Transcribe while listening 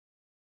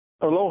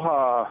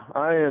Aloha,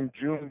 I am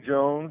June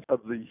Jones of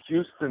the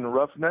Houston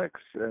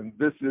Roughnecks, and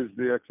this is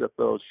the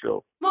XFL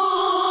Show.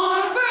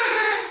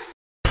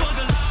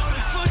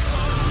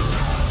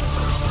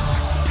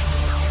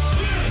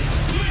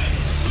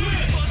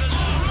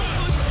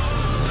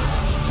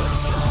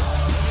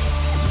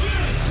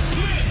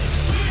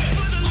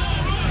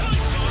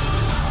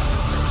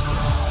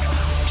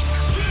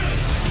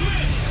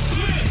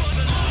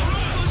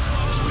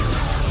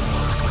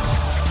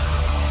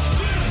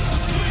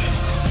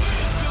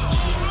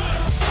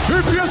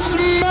 If you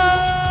smell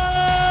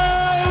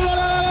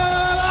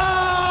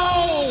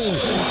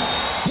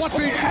what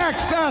the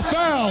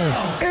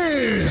XFL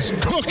is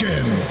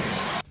cooking.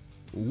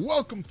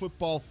 Welcome,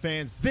 football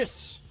fans.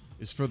 This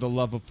is For the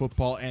Love of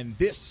Football, and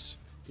this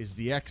is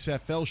the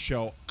XFL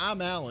Show.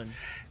 I'm Alan.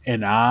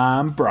 And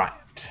I'm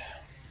Bryant.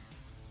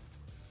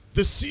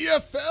 The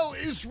CFL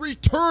is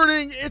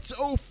returning. It's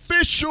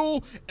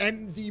official,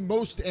 and the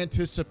most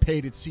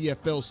anticipated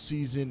CFL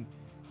season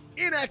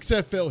in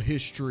XFL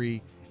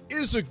history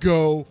is a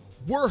go.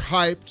 We're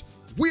hyped.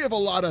 We have a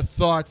lot of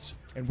thoughts,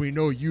 and we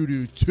know you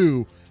do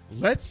too.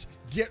 Let's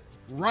get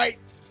right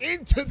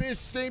into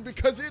this thing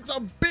because it's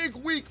a big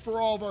week for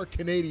all of our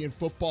Canadian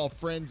football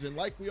friends. And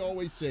like we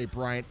always say,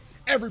 Bryant,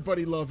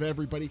 everybody love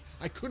everybody.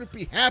 I couldn't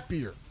be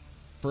happier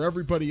for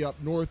everybody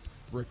up north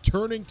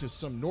returning to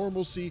some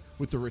normalcy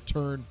with the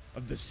return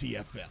of the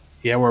CFL.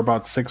 Yeah, we're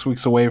about 6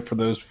 weeks away for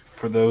those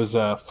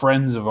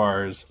friends of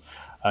ours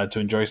to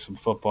enjoy some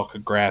football.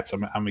 Congrats.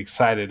 I'm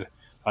excited.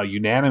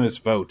 Unanimous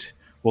vote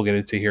we'll get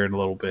into here in a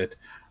little bit.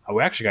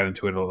 We actually got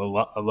into it a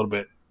little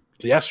bit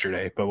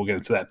yesterday, but we'll get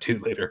into that too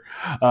later.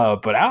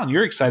 But Alan,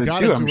 you're excited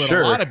too, I'm sure.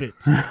 A lot of it.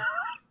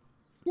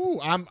 Ooh,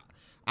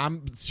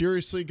 I'm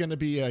seriously going to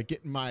be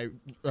getting my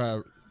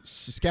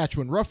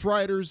Saskatchewan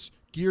Roughriders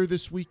gear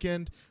this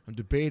weekend. I'm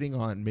debating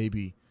on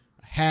maybe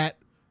a hat,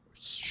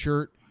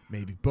 shirt,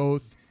 maybe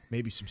both,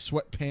 maybe some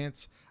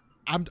sweatpants.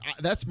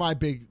 That's my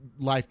big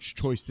life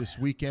choice this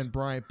weekend,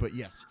 Brian. But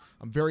yes,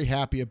 I'm very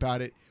happy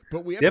about it.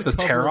 But we have to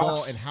cover it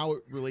all and how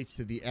it relates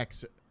to the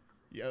X.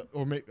 Yeah,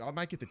 or I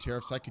might get the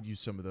tariffs. I could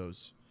use some of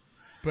those.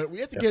 But we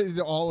have to get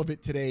into all of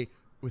it today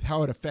with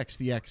how it affects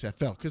the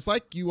XFL. Because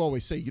like you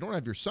always say, you don't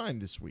have your sign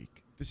this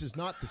week. This is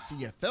not the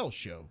CFL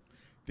show.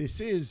 This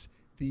is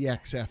the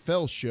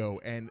XFL show.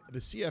 And the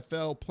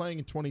CFL playing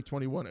in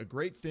 2021, a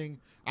great thing,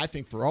 I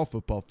think, for all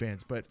football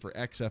fans. But for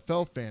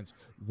XFL fans,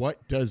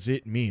 what does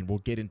it mean? We'll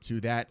get into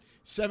that.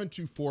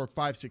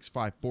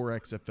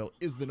 724-565-4XFL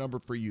is the number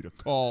for you to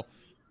call.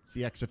 It's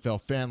the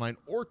XFL fan line,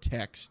 or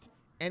text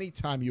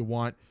anytime you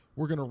want.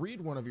 We're going to read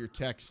one of your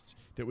texts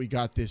that we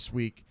got this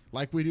week,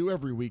 like we do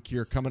every week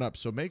here coming up.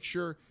 So make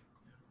sure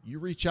you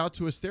reach out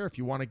to us there if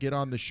you want to get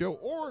on the show,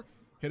 or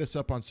hit us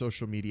up on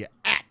social media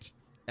at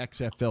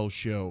XFL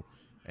Show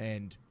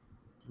and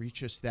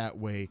reach us that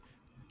way.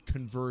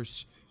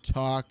 Converse,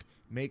 talk,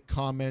 make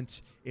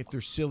comments. If they're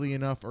silly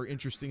enough or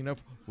interesting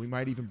enough, we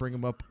might even bring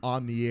them up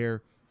on the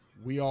air.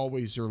 We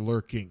always are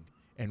lurking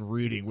and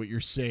reading what you're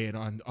saying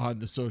on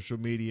the social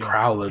media.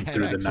 Prowling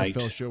through the XFL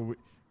night. Show.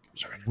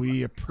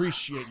 We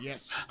appreciate,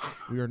 yes,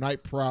 we are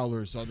night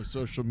prowlers on the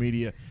social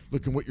media,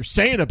 looking what you're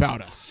saying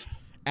about us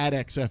at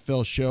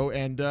XFL Show.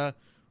 And,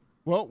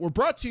 well, we're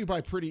brought to you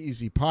by Pretty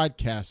Easy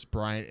Podcasts,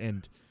 Brian.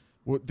 And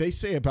what they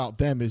say about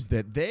them is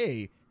that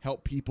they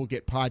help people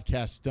get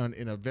podcasts done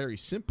in a very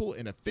simple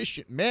and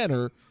efficient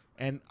manner.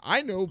 And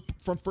I know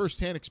from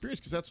firsthand experience,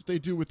 because that's what they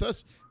do with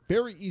us.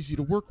 Very easy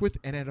to work with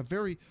and at a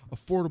very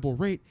affordable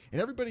rate.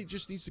 And everybody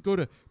just needs to go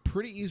to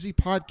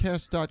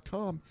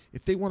prettyeasypodcast.com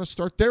if they want to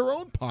start their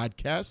own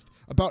podcast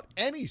about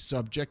any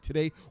subject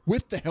today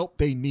with the help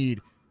they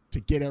need to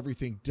get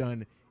everything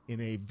done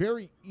in a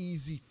very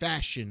easy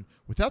fashion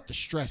without the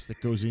stress that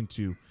goes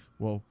into,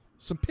 well,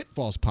 some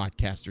pitfalls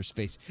podcasters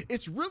face.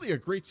 It's really a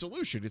great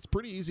solution. It's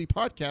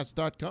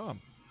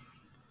prettyeasypodcast.com.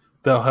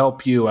 They'll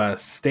help you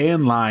stay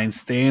in line,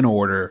 stay in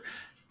order,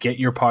 get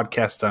your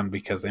podcast done,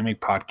 because they make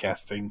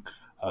podcasting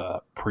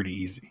pretty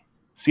easy.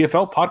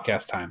 CFL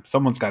podcast time.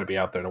 Someone's got to be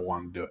out there to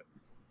want to do it.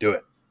 Do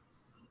it.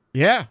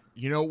 Yeah.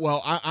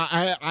 Well,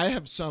 I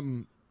have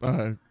some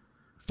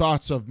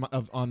thoughts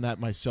on that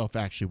myself,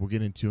 actually. We'll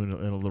get into in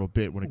a little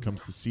bit when it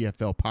comes to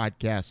CFL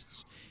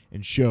podcasts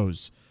and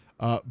shows.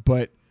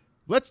 But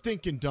let's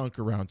dink and dunk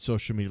around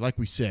social media. Like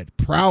we said,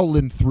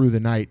 prowling through the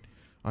night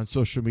on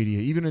social media,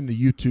 even in the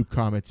YouTube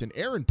comments. And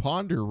Aaron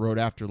Ponder wrote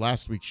after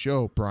last week's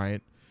show,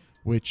 Bryant,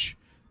 which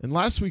in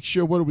last week's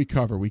show, what did we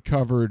cover? We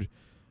covered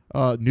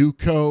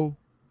Nuco,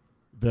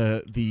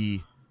 the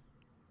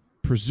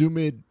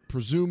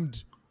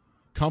presumed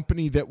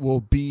company that will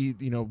be,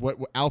 what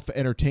Alpha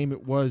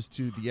Entertainment was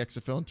to the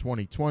XFL in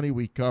 2020.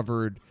 We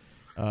covered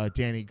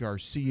Danny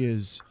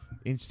Garcia's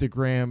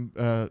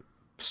Instagram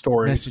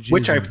story, messages,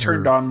 which I've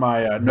turned on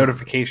my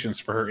notifications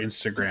for her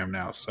Instagram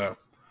now. So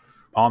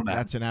on that,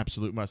 that's an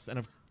absolute must. And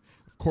of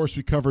course,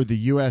 we covered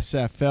the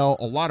USFL,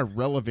 a lot of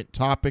relevant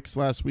topics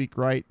last week,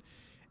 right?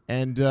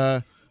 And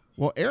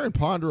Aaron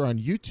Ponder on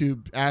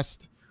YouTube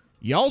asked,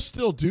 "Y'all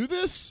still do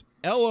this?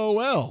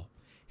 LOL.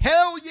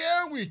 Hell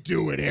yeah, we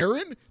do it,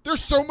 Aaron.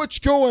 There's so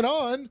much going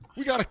on.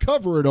 We got to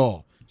cover it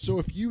all. So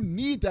if you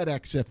need that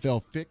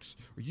XFL fix,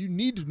 or you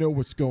need to know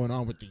what's going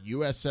on with the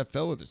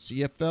USFL or the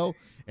CFL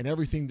and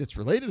everything that's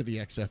related to the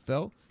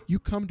XFL, you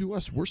come to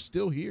us. We're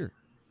still here.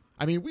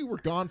 I mean, we were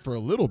gone for a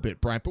little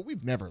bit, Bryant, but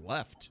we've never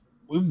left.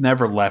 We've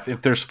never left.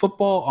 If there's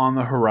football on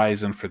the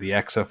horizon for the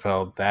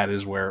XFL, that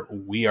is where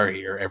we are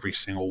here every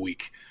single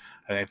week.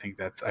 And I think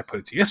that's, I put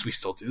it to you. Yes, we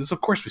still do this.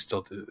 Of course we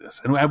still do this.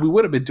 And we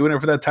would have been doing it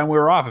for that time we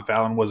were off if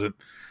Alan wasn't,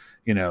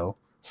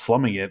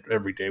 slumming it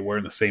every day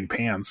wearing the same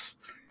pants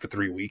for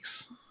 3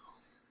 weeks.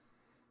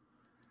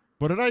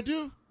 What did I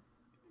do?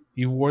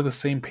 You wore the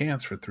same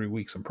pants for 3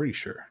 weeks, I'm pretty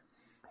sure.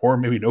 Or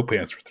maybe no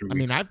pants for 3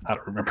 weeks. I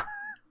don't remember.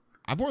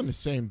 I've worn the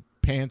same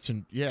pants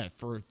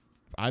for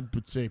I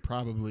would say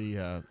probably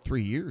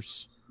 3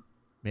 years,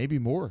 maybe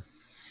more.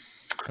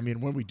 I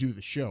mean, when we do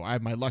the show, I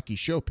have my Lucky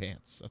Show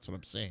pants. That's what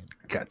I'm saying.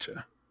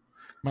 Gotcha.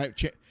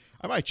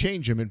 I might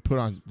change them and put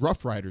on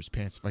Rough Riders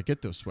pants if I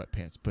get those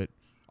sweatpants, but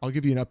I'll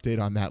give you an update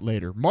on that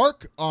later.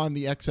 Mark on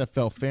the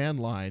XFL fan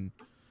line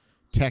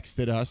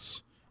texted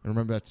us, and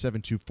remember that's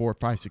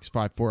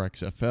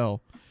 724-5654-XFL.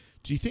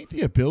 Do you think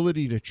the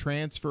ability to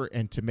transfer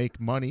and to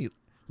make money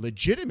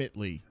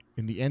legitimately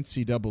in the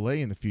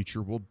NCAA in the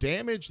future will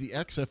damage the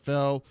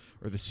XFL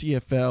or the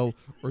CFL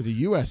or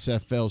the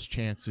USFL's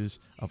chances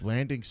of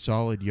landing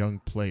solid young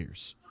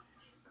players?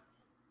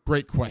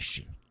 Great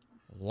question.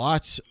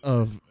 Lots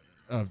of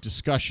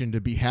discussion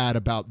to be had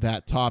about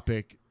that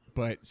topic,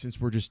 but since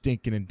we're just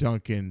dinking and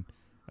dunking,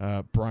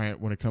 Bryant,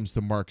 when it comes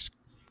to Mark's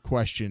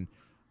question,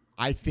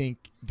 I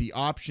think the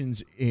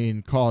options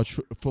in college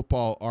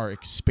football are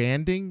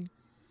expanding,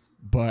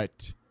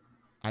 but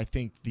I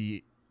think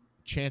the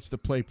chance to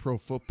play pro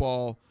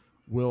football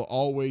will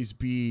always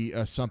be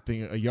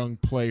something a young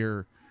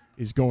player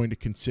is going to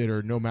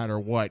consider no matter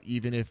what.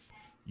 Even if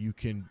you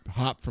can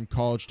hop from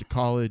college to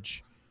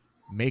college,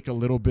 make a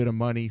little bit of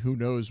money, who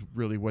knows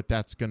really what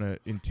that's going to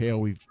entail.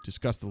 We've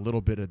discussed a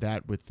little bit of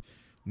that with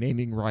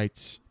naming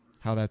rights,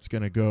 how that's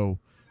going to go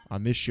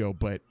on this show.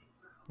 But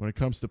when it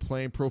comes to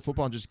playing pro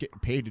football and just getting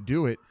paid to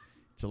do it,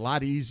 it's a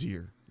lot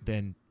easier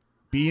than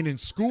being in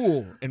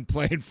school and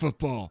playing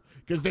football,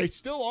 because they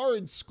still are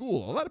in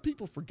school. A lot of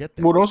people forget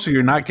that. Well, also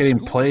you're not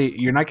getting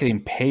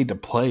paid to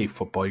play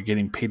football. You're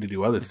getting paid to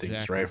do other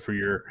things, right? For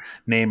your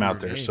name out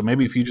there. So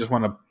maybe if you just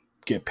want to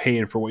get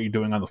paid for what you're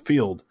doing on the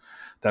field,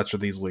 that's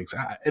what these leagues.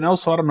 And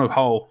also, I don't know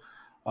how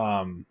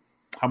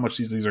much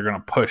these leagues are going to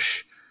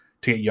push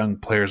to get young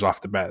players off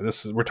the bat.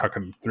 We're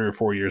talking 3 or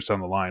 4 years down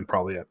the line,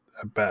 probably at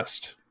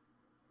best,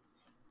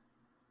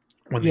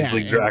 when these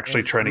leagues are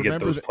actually trying to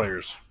get those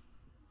players.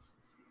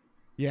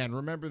 Yeah, and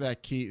remember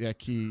that key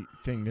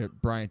thing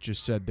that Bryant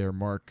just said there,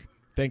 Mark.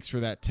 Thanks for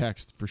that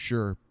text for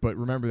sure. But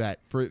remember that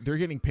they're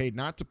getting paid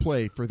not to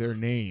play, for their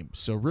name.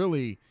 So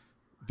really,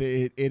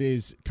 it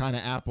is kind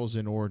of apples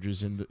and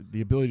oranges, and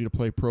the ability to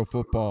play pro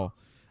football.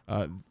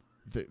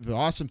 The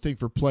awesome thing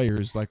for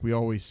players, like we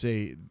always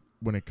say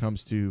when it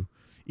comes to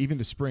even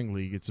the spring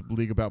league, it's a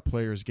league about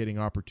players getting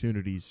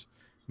opportunities,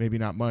 maybe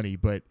not money,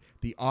 but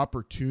the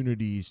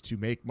opportunities to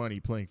make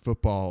money playing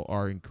football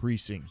are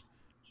increasing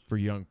for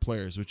young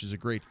players, which is a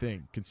great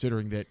thing,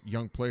 considering that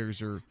young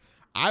players are,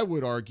 I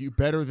would argue,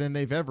 better than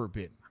they've ever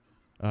been.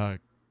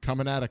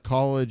 Coming out of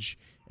college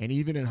and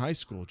even in high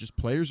school, just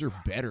players are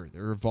better.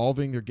 They're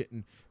evolving.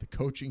 The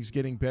coaching's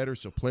getting better,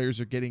 so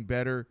players are getting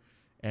better,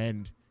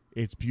 and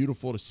it's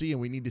beautiful to see, and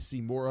we need to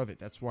see more of it.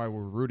 That's why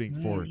we're rooting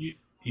for it.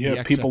 You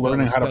have people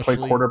learning how to play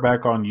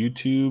quarterback on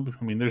YouTube.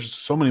 I mean, there's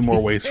so many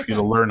more ways for you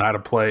to learn how to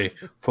play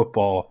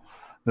football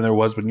than there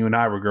was when you and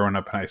I were growing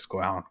up in high school,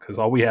 Alan, because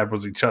all we had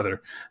was each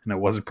other, and it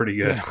wasn't pretty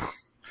good. Yeah.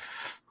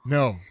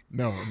 No,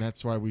 and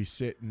that's why we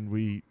sit and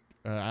we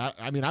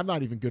I mean, I'm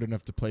not even good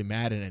enough to play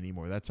Madden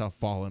anymore. That's how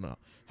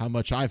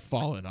much I've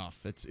fallen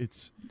off.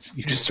 It's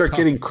you just start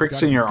getting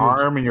cricks in your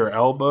arm and your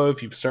elbow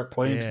if you start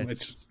playing too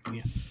much. It's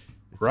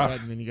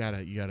rough. And then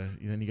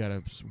you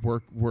gotta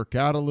work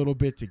out a little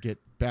bit to get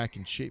back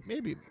in shape.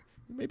 Maybe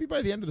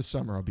by the end of the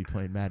summer I'll be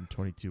playing Madden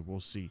 22. We'll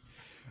see.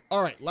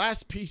 All right,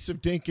 last piece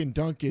of dink and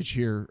dunkage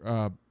here.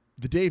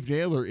 The Dave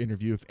Naylor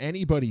interview, if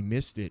anybody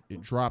missed it,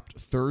 it dropped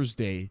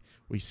Thursday.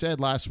 We said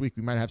last week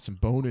we might have some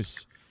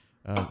bonus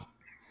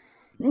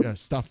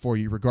stuff for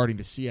you regarding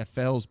the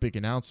CFL's big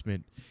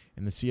announcement.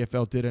 And the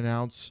CFL did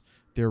announce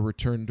their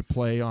return to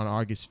play on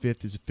August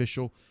 5th is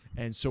official.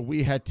 And so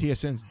we had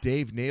TSN's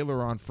Dave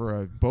Naylor on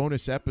for a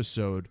bonus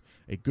episode,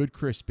 a good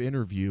crisp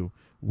interview,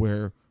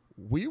 where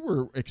we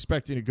were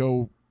expecting to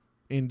go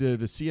into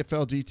the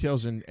CFL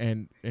details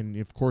and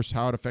of course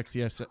how it affects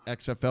the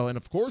XFL and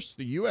of course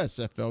the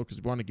USFL,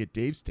 because we want to get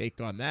Dave's take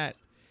on that.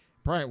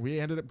 Brian, we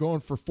ended up going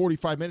for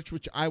 45 minutes,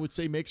 which I would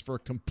say makes for a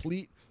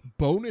complete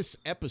bonus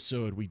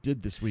episode we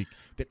did this week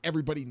that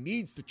everybody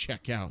needs to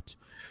check out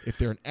if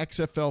they're an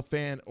XFL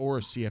fan or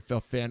a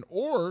CFL fan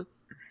or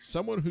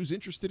someone who's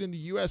interested in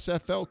the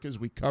USFL, because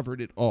we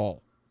covered it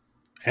all.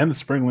 And the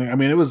spring league. I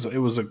mean, it was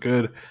a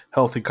good,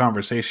 healthy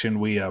conversation.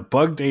 We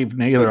bugged Dave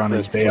Naylor on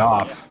his day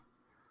off.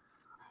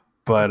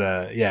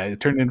 But yeah, it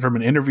turned in from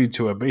an interview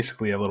to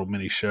basically a little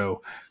mini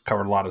show.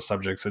 Covered a lot of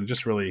subjects, and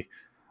just really,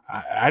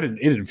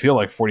 it didn't feel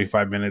like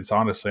 45 minutes.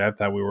 Honestly, I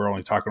thought we were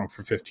only talking to him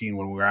for 15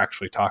 when we were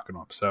actually talking to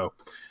him. So,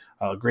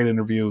 great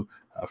interview.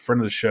 A friend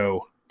of the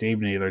show,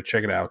 Dave Naylor.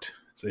 Check it out.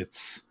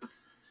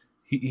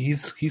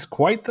 He's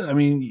quite the. I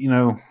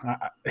mean,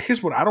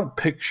 here's what I don't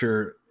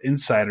picture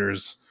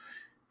insiders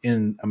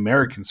in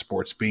American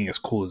sports being as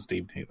cool as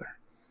Dave Naylor.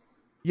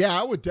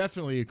 Yeah, I would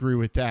definitely agree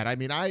with that. I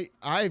mean,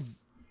 I've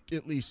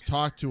at least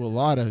talked to a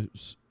lot of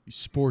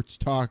sports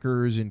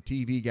talkers and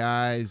TV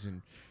guys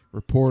and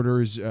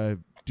reporters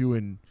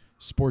doing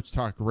sports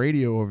talk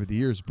radio over the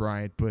years,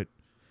 Brian. But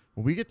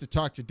when we get to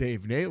talk to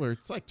Dave Naylor,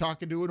 it's like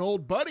talking to an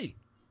old buddy.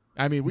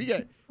 I mean, we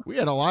had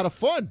a lot of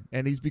fun,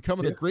 and he's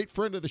becoming a great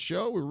friend of the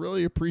show. We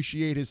really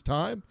appreciate his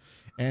time,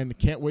 and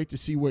can't wait to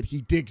see what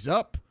he digs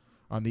up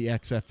on the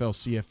XFL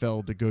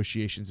CFL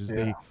negotiations as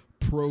they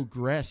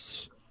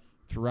progress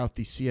throughout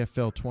the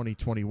CFL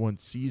 2021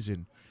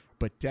 season.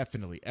 But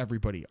definitely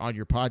everybody on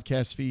your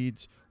podcast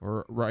feeds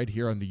or right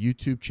here on the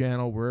YouTube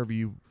channel, wherever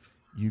you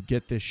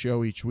get this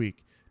show each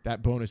week,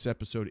 that bonus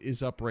episode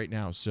is up right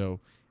now.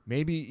 So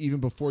maybe even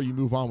before you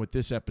move on with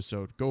this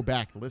episode, go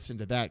back, listen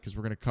to that, because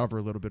we're going to cover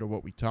a little bit of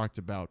what we talked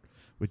about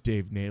with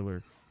Dave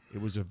Naylor.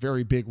 It was a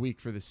very big week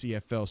for the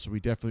CFL, so we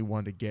definitely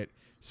wanted to get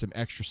some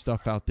extra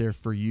stuff out there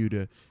for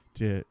you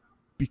to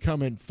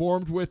become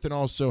informed with and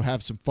also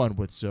have some fun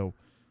with. So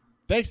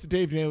thanks to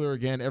Dave Naylor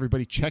again.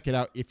 Everybody check it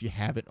out if you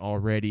haven't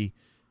already.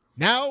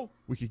 Now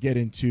we could get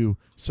into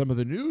some of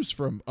the news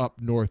from up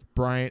north,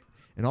 Bryant,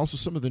 and also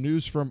some of the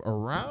news from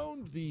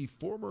around the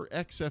former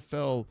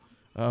XFL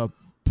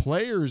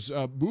players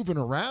moving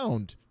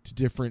around to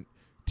different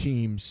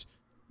teams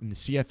in the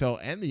CFL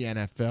and the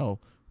NFL.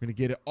 We're going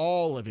to get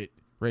all of it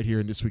right here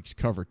in this week's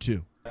cover,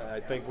 too. I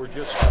think we're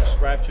just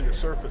scratching the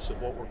surface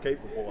of what we're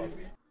capable of.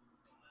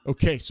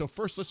 Okay, so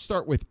first let's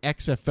start with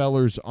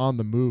XFLers on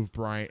the move,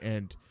 Brian.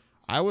 And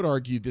I would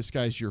argue this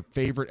guy's your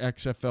favorite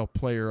XFL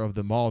player of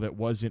them all that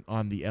wasn't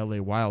on the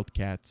LA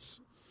Wildcats.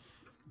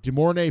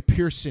 DeMornay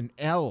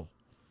Pearson-L,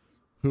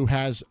 who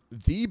has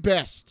the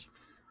best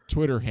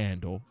Twitter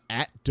handle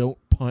at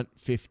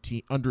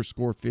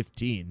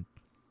 @don'tpunt15_15,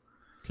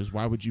 because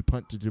why would you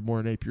punt to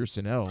DeMornay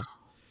Pearson-L,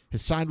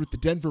 has signed with the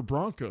Denver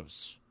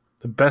Broncos.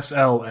 The best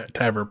L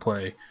to ever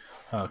play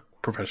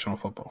professional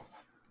football.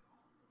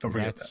 Don't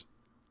forget That's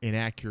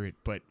inaccurate,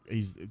 but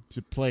he's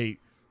to play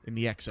in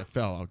the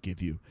XFL, I'll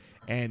give you.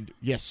 And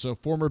yes, so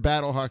former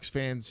Battlehawks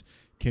fans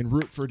can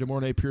root for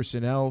DeMornay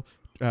Pearson-L,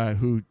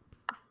 who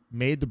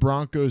made the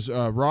Broncos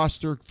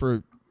roster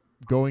for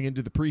going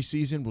into the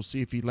preseason. We'll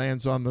see if he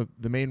lands on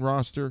the main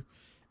roster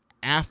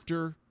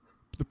after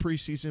the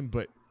preseason,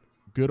 but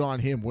good on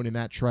him winning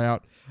that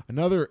tryout.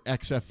 Another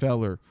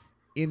XFLer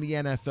in the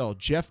NFL,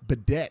 Jeff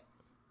Badet,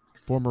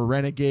 former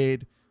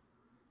Renegade,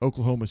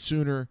 Oklahoma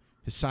Sooner,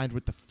 has signed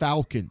with the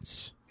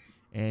Falcons.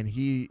 And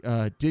he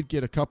did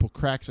get a couple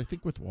cracks, I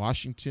think, with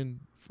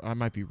Washington. I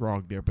might be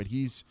wrong there, but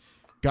he's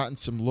gotten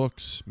some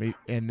looks,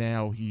 and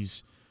now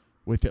he's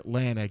with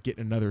Atlanta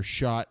getting another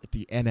shot at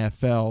the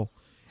NFL.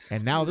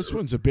 And now this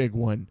one's a big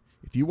one.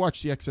 If you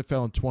watch the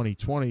XFL in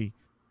 2020,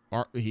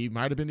 he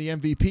might have been the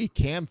MVP.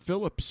 Cam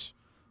Phillips,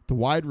 the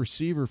wide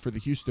receiver for the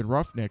Houston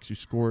Roughnecks, who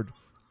scored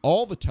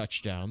all the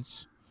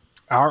touchdowns.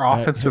 Our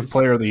offensive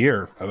player of the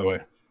year, by the way.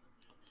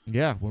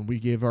 Yeah, when we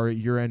gave our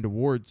year-end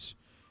awards.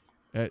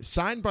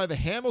 Signed by the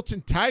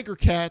Hamilton Tiger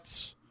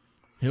Cats.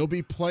 He'll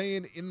be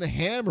playing in the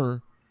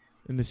Hammer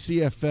in the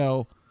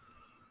CFL.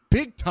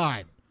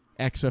 Big-time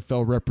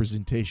XFL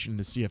representation in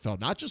the CFL.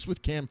 Not just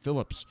with Cam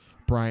Phillips,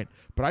 Bryant,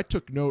 but I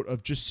took note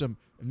of just some,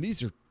 and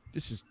this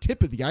is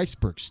tip of the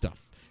iceberg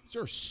stuff.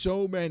 There are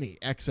so many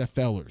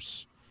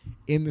XFLers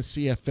in the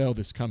CFL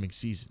this coming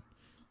season.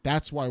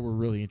 That's why we're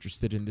really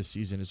interested in this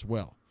season as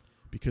well,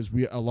 because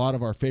a lot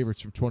of our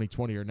favorites from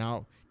 2020 are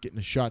now getting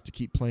a shot to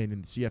keep playing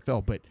in the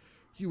CFL. But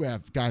you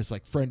have guys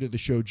like friend of the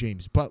show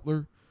James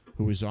Butler,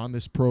 who is on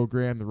this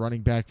program, the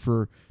running back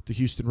for the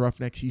Houston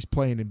Roughnecks. He's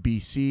playing in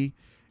BC.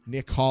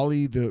 Nick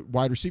Hawley, the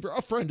wide receiver,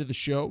 a friend of the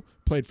show,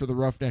 played for the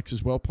Roughnecks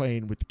as well,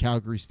 playing with the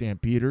Calgary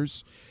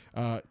Stampeders.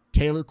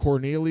 Taylor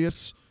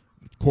Cornelius,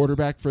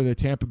 quarterback for the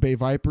Tampa Bay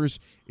Vipers,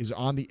 is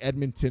on the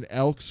Edmonton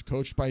Elks,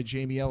 coached by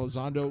Jamie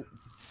Elizondo,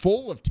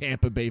 full of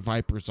Tampa Bay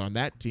Vipers on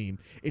that team.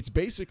 It's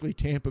basically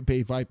Tampa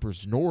Bay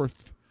Vipers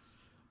North.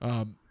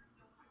 They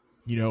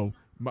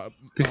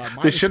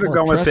should have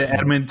gone with the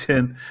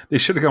Edmonton. They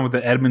should have gone with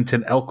the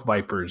Edmonton Elk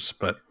Vipers,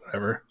 but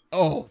whatever.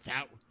 Oh,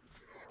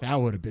 that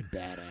would have been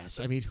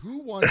badass. I mean, who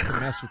wants to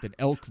mess with an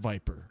elk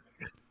viper?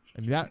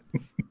 I mean,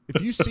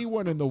 if you see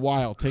one in the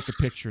wild, take a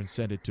picture and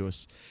send it to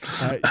us.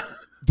 And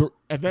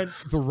then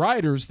the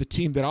Riders, the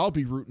team that I'll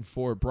be rooting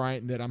for,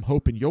 Brian, that I'm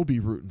hoping you'll be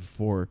rooting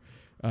for,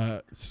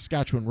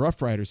 Saskatchewan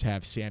Roughriders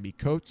have Sammy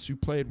Coates, who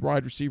played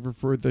wide receiver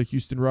for the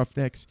Houston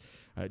Roughnecks,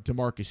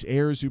 DeMarcus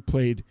Ayers, who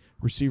played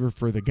receiver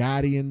for the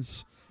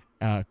Guardians,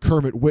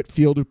 Kermit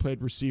Whitfield, who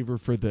played receiver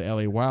for the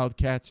LA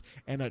Wildcats,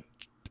 and a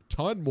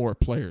ton more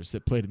players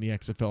that played in the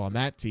XFL on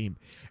that team.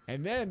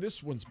 And then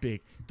this one's big,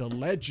 the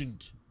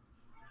legend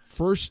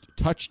first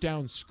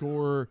touchdown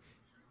scorer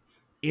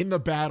in the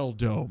Battle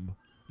Dome,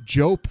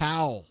 Joe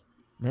Powell.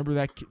 Remember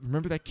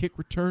that kick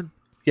return?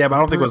 Yeah, but I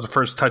don't think it was the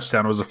first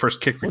touchdown. It was the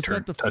first kick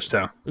return That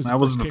touchdown. That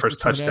wasn't the first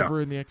touchdown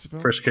ever in the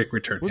XFL? First kick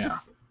return, yeah.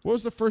 What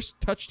was the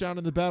first touchdown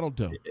in the Battle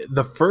Dome?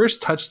 The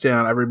first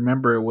touchdown, I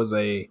remember it was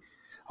I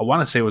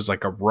want to say it was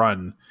like a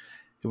run.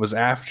 It was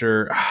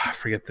after, I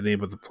forget the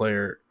name of the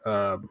player,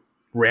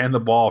 ran the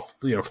ball,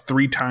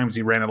 3 times.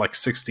 He ran it like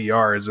 60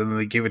 yards, and then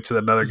they gave it to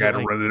another guy to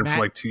run it in for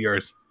like 2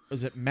 yards.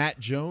 Was it Matt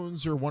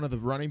Jones or one of the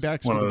running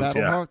backs for the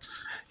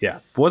Battlehawks? Yeah.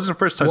 It wasn't the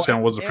first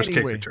touchdown. It was the first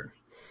kick return.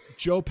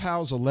 Joe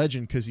Powell's a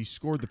legend because he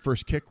scored the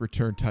first kick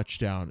return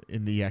touchdown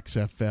in the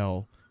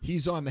XFL.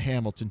 He's on the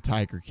Hamilton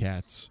Tiger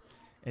Cats.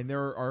 And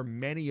there are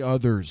many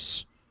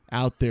others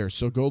out there.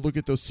 So go look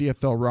at those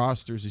CFL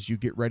rosters as you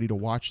get ready to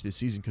watch this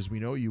season, because we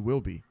know you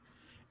will be.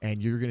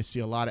 And you're going to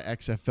see a lot of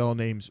XFL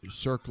names.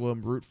 Circle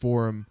them, root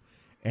for them,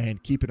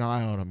 and keep an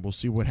eye on them. We'll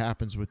see what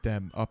happens with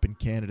them up in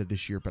Canada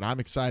this year. But I'm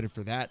excited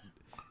for that.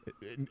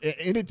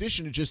 In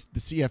addition to just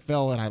the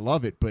CFL, and I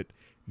love it, but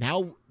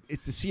now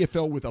it's the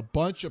CFL with a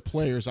bunch of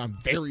players I'm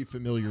very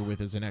familiar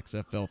with as an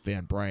XFL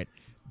fan, Bryant.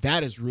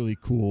 That is really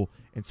cool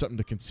and something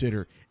to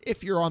consider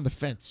if you're on the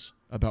fence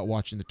about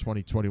watching the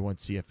 2021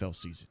 CFL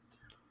season.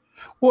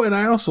 Well, and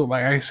I also,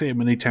 like I say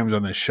many times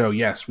on this show,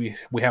 yes, we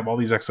have all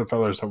these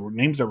XFLers,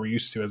 names that we're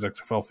used to as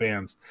XFL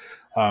fans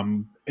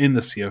in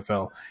the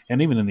CFL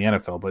and even in the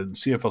NFL, but in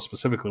CFL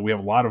specifically, we have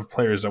a lot of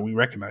players that we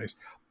recognize.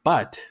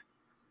 But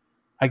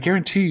I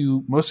guarantee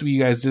you, most of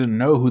you guys didn't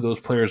know who those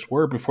players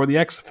were before the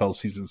XFL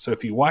season. So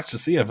if you watch the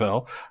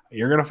CFL,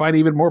 you're going to find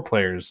even more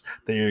players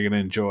that you're going to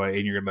enjoy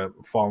and you're going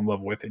to fall in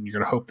love with, and you're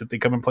going to hope that they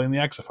come and play in the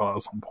XFL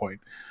at some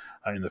point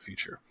in the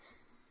future.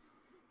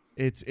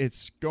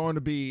 It's going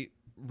to be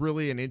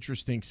really an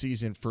interesting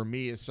season for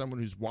me as someone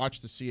who's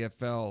watched the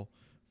CFL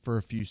for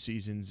a few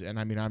seasons. And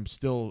I mean, I'm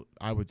still,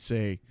 I would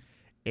say,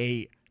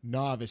 a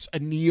novice, a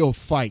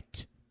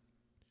neophyte,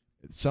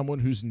 someone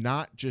who's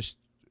not just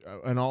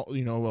a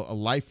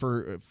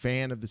lifer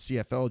fan of the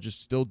CFL,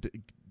 just still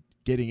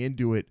getting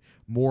into it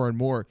more and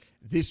more.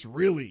 This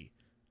really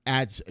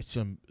adds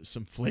some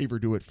flavor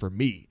to it for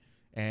me.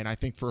 And I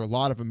think for a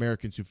lot of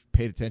Americans who've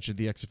paid attention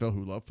to the XFL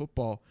who love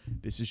football,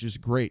 this is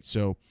just great.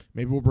 So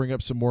maybe we'll bring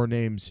up some more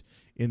names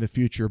in the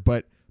future.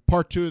 But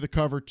part 2 of the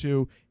cover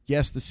 2,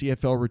 yes, the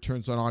CFL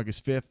returns on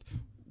August 5th.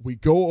 We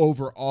go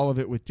over all of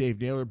it with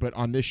Dave Naylor, but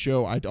on this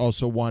show, I'd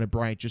also wanted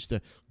Bryant just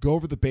to go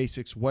over the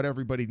basics, what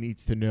everybody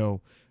needs to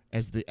know.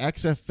 As the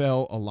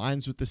XFL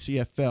aligns with the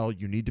CFL,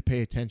 you need to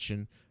pay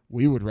attention,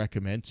 we would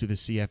recommend, to the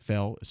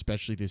CFL,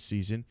 especially this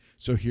season.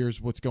 So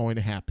here's what's going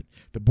to happen.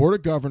 The Board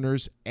of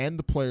Governors and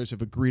the players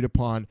have agreed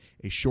upon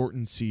a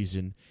shortened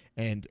season.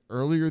 And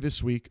earlier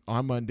this week,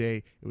 on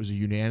Monday, it was a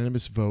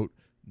unanimous vote.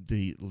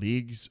 The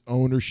league's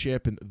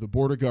ownership and the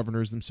Board of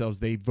Governors themselves,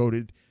 they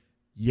voted,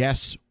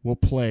 yes, we'll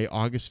play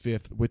August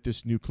 5th with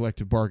this new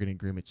collective bargaining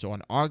agreement. So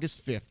on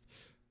August 5th,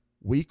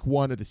 week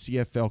 1 of the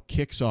CFL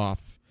kicks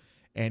off.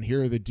 And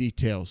here are the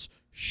details.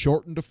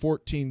 Shortened to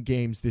 14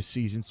 games this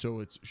season,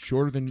 so it's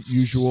shorter than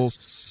usual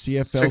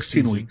CFL 16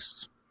 season.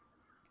 weeks.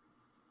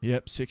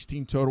 Yep,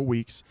 16 total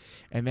weeks.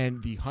 And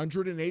then the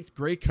 108th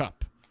Grey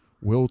Cup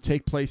will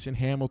take place in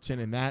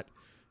Hamilton, and that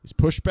is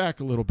pushed back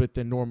a little bit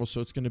than normal,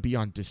 so it's going to be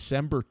on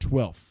December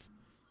 12th.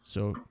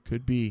 So it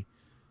could be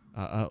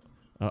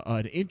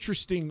an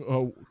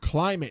interesting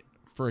climate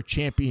for a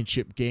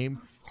championship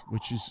game,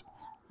 which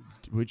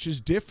is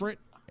different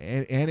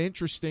and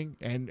interesting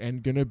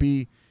and going to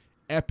be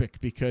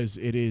epic, because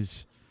it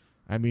is,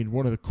 I mean,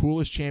 one of the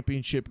coolest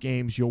championship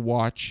games you'll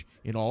watch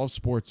in all of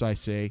sports, I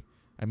say.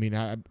 I mean,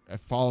 I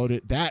followed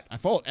it. I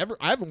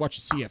haven't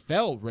watched the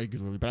CFL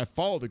regularly, but I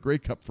follow the Grey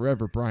Cup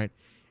forever, Brian.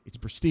 It's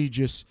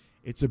prestigious.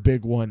 It's a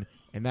big one,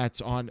 and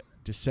that's on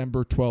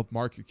December 12th.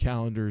 Mark your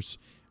calendars,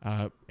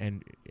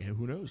 and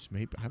who knows?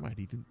 Maybe I might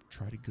even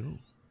try to go.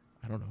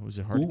 I don't know. Is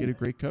it hard to get a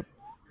Grey Cup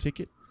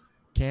ticket?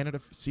 Canada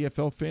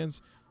CFL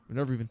fans? I've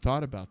never even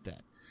thought about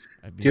that.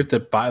 I mean, do you have to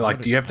buy,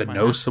 do you have to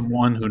know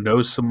someone who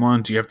knows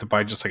someone? Do you have to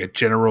buy just like a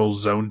general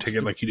zone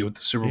ticket like you do with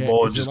the Super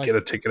Bowl and just get a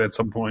ticket at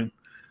some point?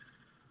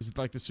 Is it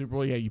like the Super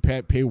Bowl? Yeah, you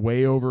pay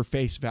way over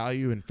face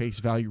value, and face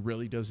value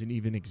really doesn't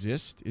even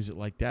exist. Is it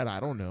like that? I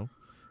don't know.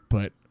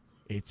 But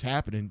it's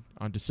happening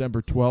on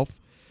December 12th.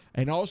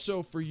 And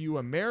also for you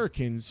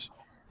Americans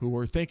who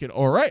are thinking,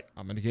 all right,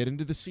 I'm going to get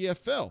into the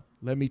CFL.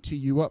 Let me tee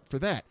you up for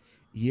that.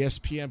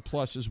 ESPN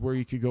Plus is where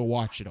you could go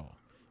watch it all.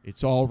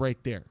 It's all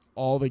right there.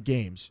 All the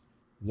games.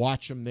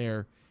 Watch them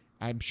there.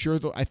 I'm sure,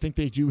 I think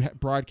they do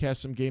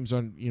broadcast some games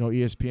on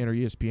ESPN or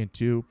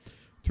ESPN2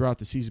 throughout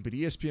the season. But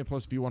ESPN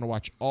Plus, if you want to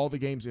watch all the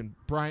games. And,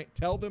 Bryant,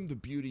 tell them the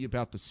beauty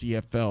about the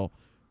CFL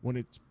when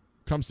it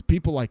comes to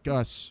people like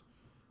us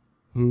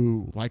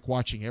who like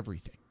watching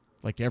everything,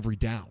 like every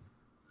down.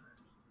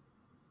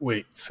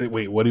 Wait,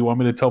 what do you want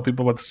me to tell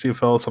people about the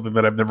CFL? Something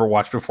that I've never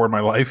watched before in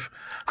my life?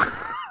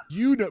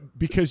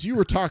 Because you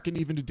were talking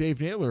even to Dave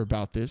Naylor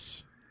about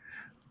this.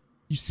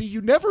 You see,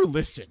 you never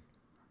listen.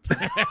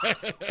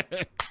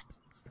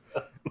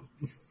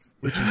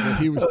 which is what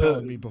he was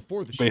telling me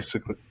before the show.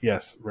 Basically,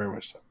 yes, very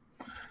much so.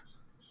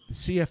 The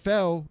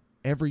CFL,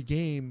 every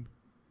game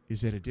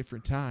is at a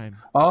different time.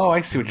 Oh,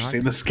 I see what you're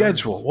saying. The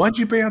schedule. Friends. Why'd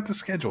you bring out the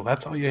schedule?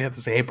 That's all you have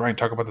to say. Hey, Brian,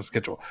 talk about the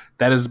schedule.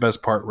 That is the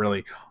best part,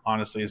 really,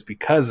 honestly, is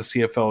because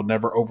the CFL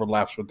never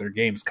overlaps with their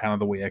games, kind of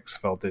the way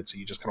XFL did. So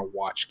you just kind of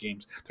watch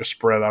games. They're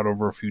spread out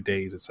over a few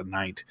days. It's a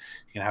night.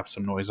 You can have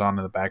some noise on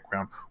in the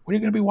background. What are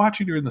you going to be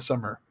watching during the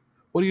summer?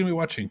 What are you going to be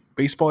watching?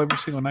 Baseball every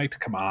single night?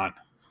 Come on.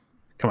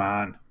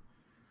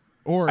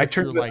 Or if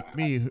you're like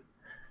me,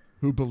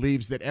 who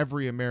believes that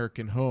every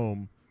American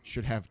home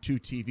should have 2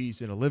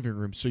 TVs in a living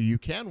room so you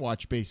can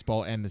watch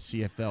baseball and the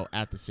CFL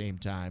at the same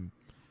time,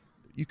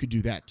 you could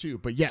do that too.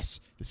 But yes,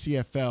 the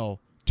CFL,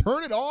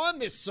 turn it on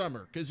this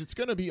summer because it's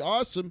going to be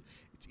awesome.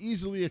 It's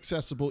easily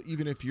accessible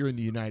even if you're in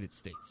the United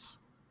States.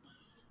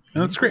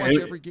 And that's great. Watch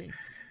every game.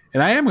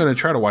 And I am going to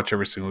try to watch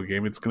every single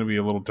game. It's going to be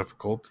a little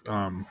difficult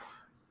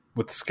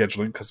with the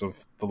scheduling because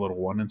of the little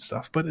one and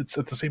stuff. But it's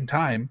at the same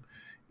time,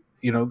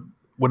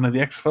 when the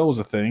XFL was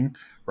a thing,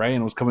 right,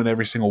 and it was coming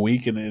every single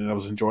week, and I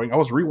was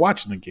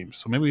rewatching the games.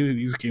 So maybe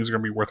these games are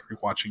going to be worth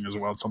rewatching as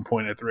well at some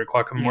point at 3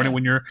 o'clock in the morning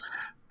when you're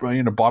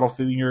bottle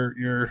feeding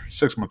your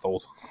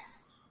 6-month-old.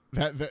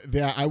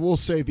 That I will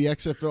say the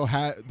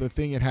XFL the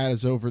thing it had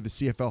is over. The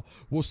CFL,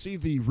 we'll see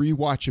the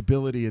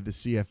rewatchability of the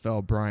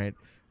CFL, Bryant.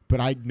 But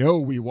I know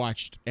we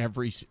watched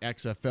every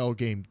XFL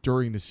game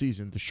during the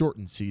season, the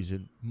shortened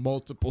season,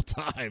 multiple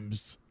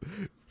times,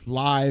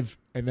 live,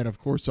 and then of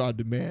course on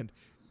demand.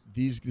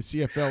 The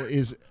CFL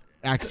is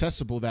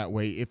accessible that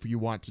way if you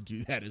want to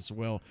do that as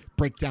well.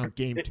 Break down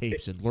game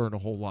tapes and learn a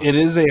whole lot. It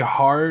is a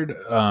hard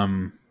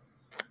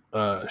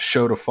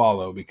show to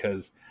follow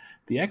because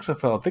the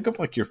XFL, think of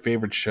like your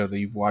favorite show that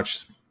you've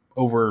watched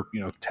over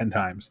 10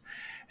 times,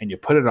 and you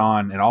put it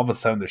on, and all of a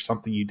sudden there's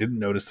something you didn't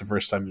notice the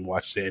first time you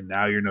watched it, and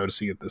now you're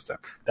noticing it this time.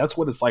 That's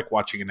what it's like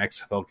watching an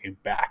XFL game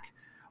back.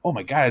 Oh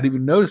my God, I didn't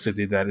even notice they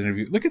did that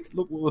interview. Look,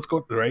 let's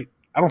go right.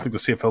 I don't think the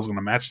CFL is going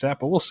to match that,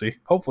 but we'll see.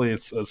 Hopefully,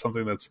 it's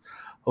something that's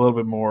a little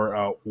bit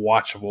more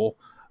watchable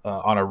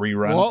on a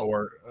rerun,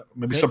 or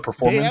maybe some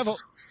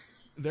performance.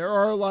 There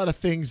are a lot of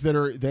things that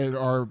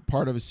are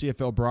part of a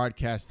CFL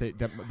broadcast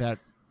that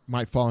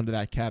might fall into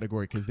that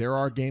category because there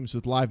are games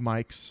with live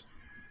mics,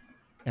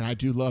 and I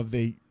do love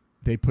they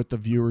put the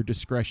viewer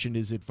discretion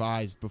is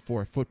advised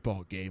before a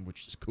football game,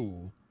 which is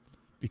cool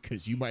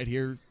because you might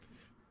hear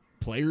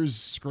players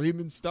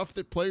screaming stuff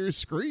that players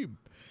scream,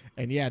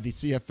 and yeah, the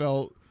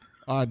CFL.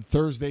 On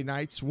Thursday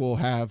nights, we'll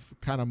have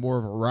kind of more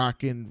of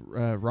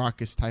a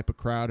raucous type of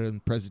crowd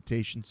and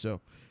presentation.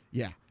 So,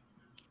 yeah,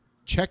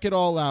 check it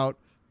all out.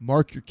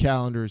 Mark your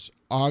calendars,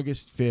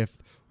 August 5th.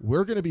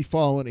 We're going to be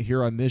following it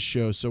here on this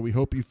show, so we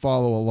hope you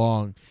follow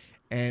along.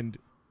 And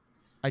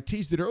I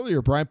teased it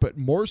earlier, Brian, but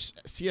more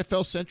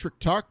CFL-centric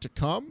talk to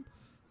come.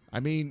 I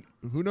mean,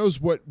 who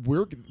knows what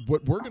we're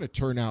going to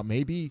turn out.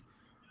 Maybe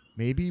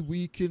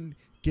we can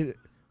get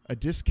a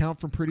discount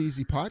from Pretty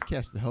Easy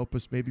Podcast to help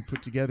us maybe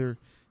put together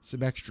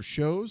some extra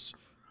shows,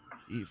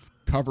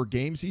 cover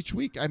games each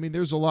week. I mean,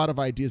 there's a lot of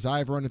ideas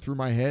I've running through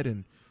my head,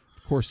 and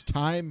of course,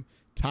 time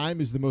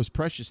is the most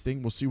precious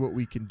thing. We'll see what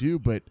we can do,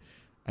 but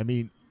I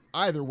mean,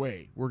 either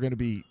way, we're going to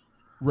be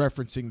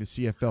referencing the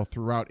CFL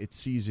throughout its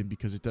season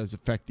because it does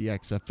affect the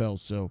XFL.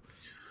 So,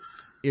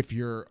 if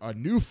you're a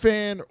new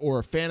fan or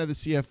a fan of the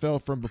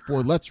CFL from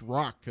before, let's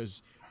rock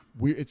because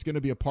it's going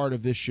to be a part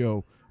of this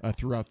show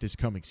throughout this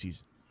coming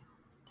season.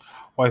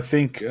 Well, I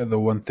think the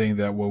one thing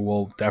that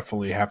we'll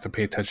definitely have to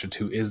pay attention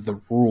to is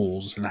the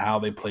rules and how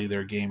they play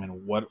their game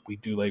and what we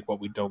do like, what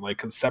we don't like.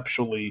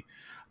 Conceptually,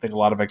 I think a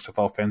lot of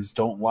XFL fans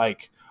don't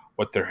like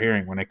what they're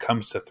hearing when it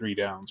comes to 3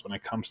 downs, when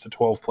it comes to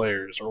 12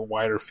 players or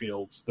wider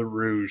fields, the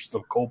rouge,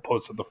 the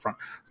goalposts at the front.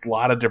 There's a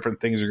lot of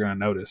different things you're going to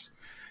notice.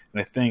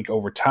 And I think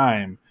over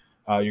time,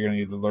 you're going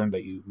to either learn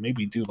that you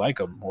maybe do like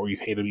them or you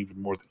hate them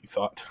even more than you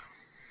thought.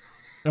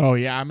 Oh,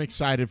 yeah, I'm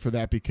excited for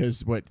that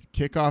because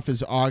kickoff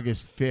is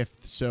August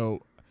 5th,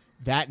 so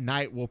that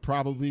night we'll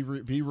probably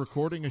be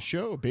recording a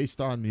show based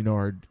on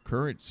our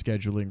current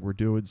scheduling we're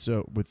doing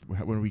so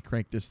when we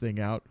crank this thing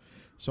out.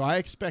 So I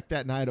expect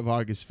that night of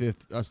August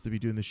 5th us to be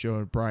doing the show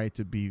and Brian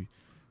to be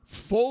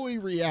fully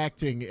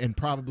reacting and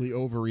probably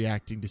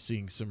overreacting to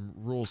seeing some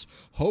rules.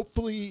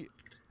 Hopefully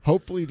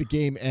the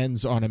game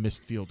ends on a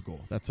missed field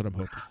goal. That's what I'm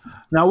hoping for.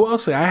 Now, I will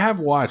say I have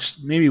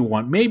watched maybe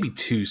 1, maybe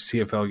 2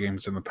 CFL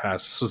games in the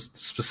past. This was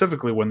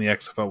specifically when the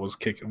XFL was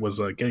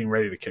getting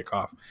ready to kick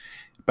off.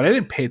 But I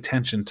didn't pay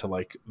attention to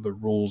like the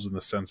rules in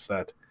the sense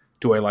that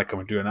do I like them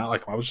or do I not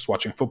like them? I was just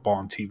watching football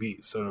on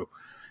TV. So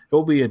it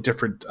will be a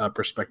different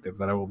perspective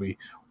that I will be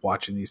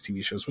watching these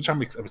TV shows, which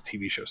I'm excited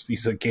TV shows.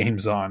 These are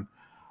games on.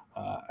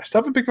 I still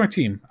haven't picked my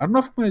team. I don't know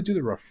if I'm going to do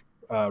the Rough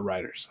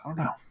Riders. I don't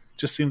know.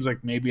 Just seems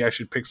like maybe I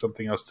should pick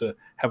something else to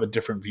have a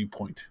different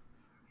viewpoint.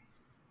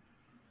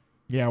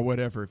 Yeah,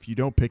 whatever. If you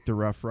don't pick the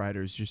Rough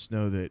Riders, just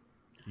know that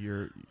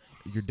you're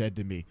dead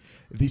to me.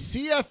 The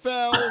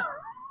CFL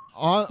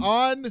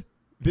on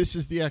This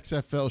is the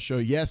XFL show.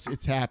 Yes,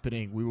 it's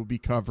happening. We will be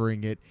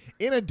covering it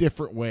in a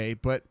different way,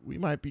 but we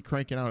might be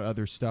cranking out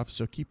other stuff.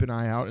 So keep an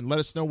eye out and let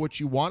us know what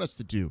you want us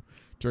to do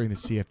during the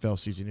CFL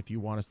season. If you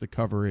want us to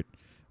cover it,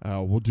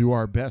 we'll do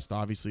our best.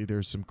 Obviously,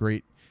 there's some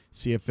great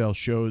CFL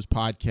shows,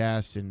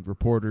 podcasts, and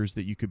reporters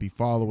that you could be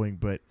following,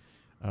 but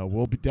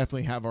we'll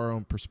definitely have our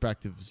own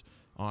perspectives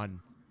on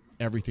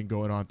everything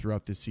going on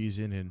throughout this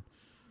season. And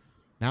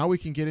now we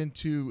can get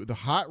into the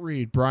hot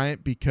read,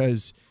 Bryant,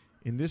 because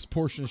in this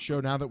portion of the show,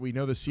 now that we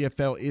know the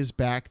CFL is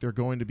back, they're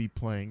going to be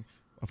playing,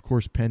 of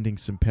course, pending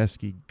some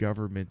pesky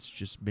governments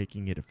just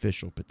making it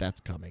official, but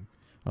that's coming.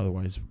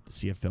 Otherwise, the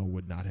CFL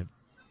would not have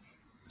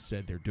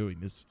said they're doing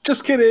this.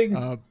 Just kidding.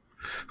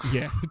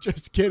 Yeah,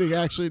 just kidding.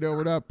 Actually, no,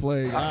 we're not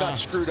playing. I got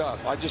screwed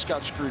up. I just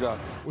got screwed up.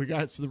 We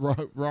got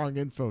the wrong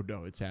info.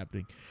 No, it's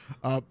happening.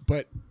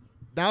 But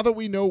now that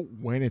we know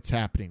when it's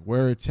happening,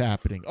 where it's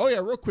happening. Oh, yeah,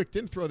 real quick,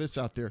 didn't throw this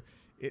out there.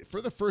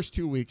 For the first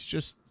 2 weeks,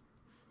 just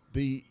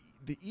the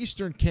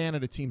Eastern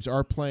Canada teams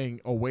are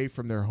playing away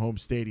from their home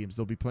stadiums.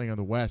 They'll be playing on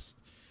the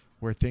West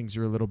where things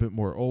are a little bit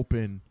more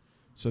open.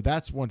 So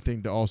that's one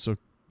thing to also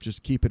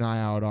just keep an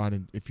eye out on.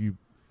 And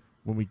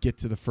when we get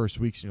to the first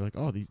weeks and you're like,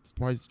 oh,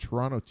 why is the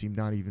Toronto team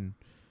not even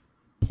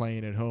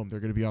playing at home? They're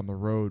going to be on the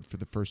road for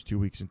the first 2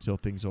 weeks until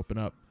things open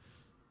up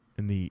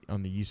on the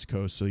East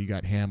Coast. So you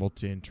got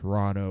Hamilton,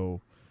 Toronto,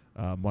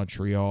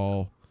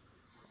 Montreal,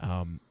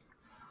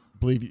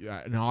 believe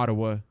in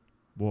Ottawa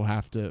will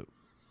have to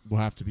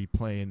be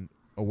playing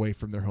away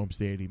from their home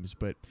stadiums.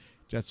 But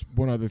that's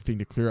one other thing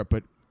to clear up.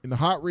 But in the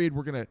hot read,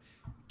 we're going to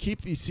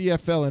keep the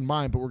CFL in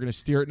mind, but we're going to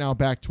steer it now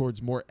back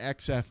towards more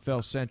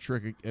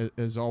XFL-centric,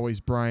 as always,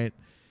 Bryant,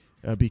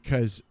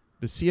 because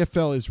the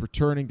CFL is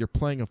returning. They're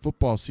playing a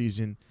football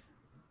season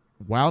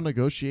while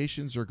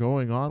negotiations are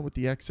going on with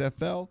the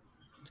XFL.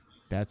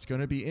 That's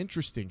going to be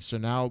interesting. So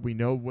now we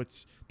know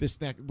what this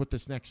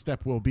next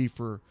step will be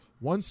for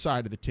one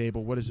side of the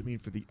table. What does it mean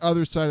for the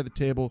other side of the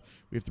table?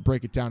 We have to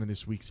break it down in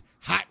this week's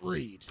Hot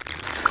Read.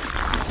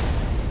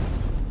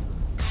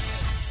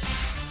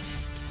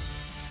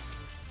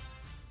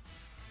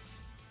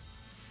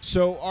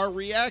 So our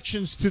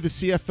reactions to the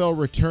CFL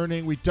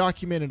returning, we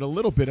documented a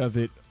little bit of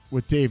it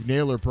with Dave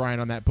Naylor, Brian,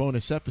 on that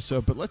bonus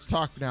episode. But let's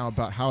talk now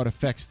about how it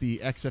affects the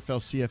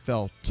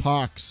XFL-CFL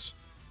talks.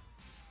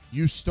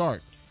 You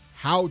start.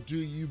 How do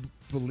you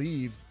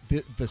believe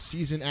that the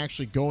season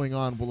actually going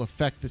on will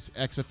affect this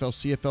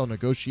XFL-CFL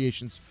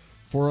negotiations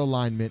for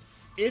alignment,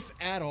 if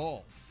at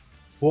all?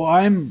 Well,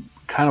 I'm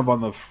kind of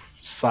on the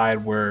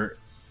side where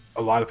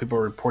a lot of people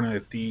are reporting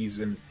that these,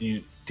 and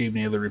Dave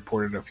Naylor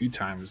reported a few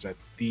times that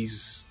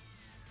these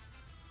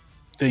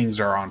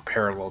things are on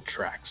parallel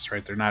tracks,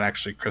 right? They're not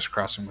actually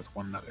crisscrossing with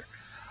one another.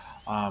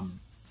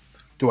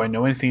 Do I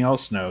know anything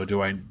else? No.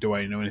 Do I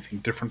know anything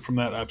different from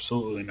that?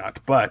 Absolutely not.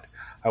 But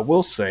I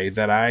will say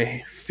that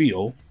I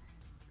feel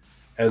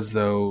as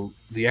though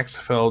the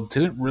XFL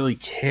didn't really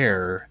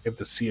care if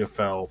the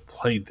CFL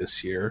played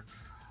this year.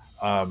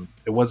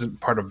 It wasn't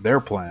part of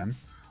their plan.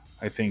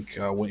 I think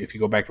if you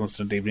go back and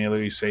listen to Dave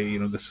Naylor, you say,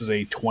 this is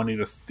a 20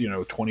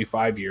 to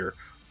 25 year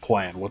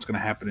plan. What's going to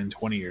happen in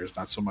 20 years?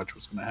 Not so much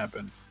what's going to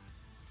happen,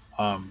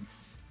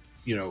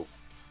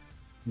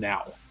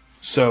 now.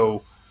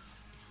 So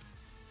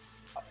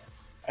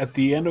at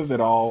the end of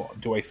it all,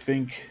 do I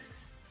think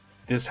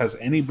this has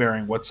any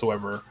bearing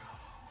whatsoever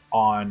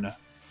on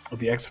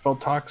the XFL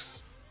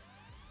talks?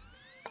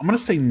 I'm going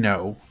to say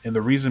no. And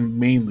the reason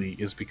mainly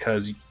is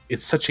because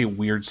it's such a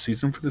weird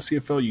season for the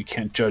CFL. You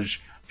can't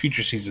judge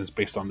future seasons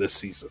based on this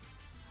season.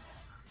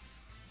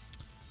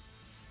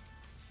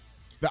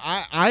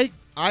 I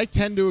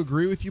tend to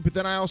agree with you, but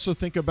then I also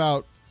think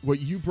about what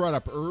you brought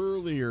up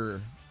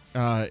earlier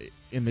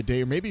in the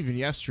day, or maybe even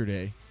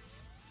yesterday,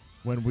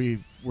 when we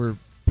were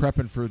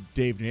prepping for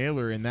Dave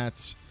Naylor, and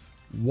that's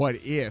what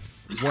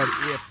if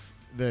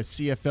the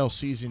CFL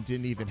season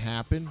didn't even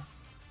happen?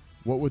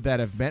 What would that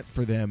have meant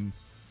for them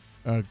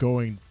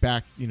going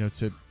back,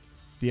 to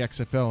the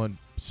XFL and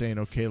saying,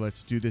 okay,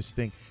 let's do this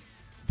thing?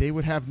 They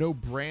would have no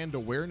brand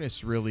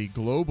awareness really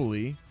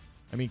globally.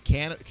 I mean,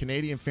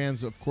 Canadian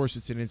fans, of course,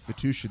 it's an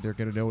institution. They're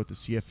going to know what the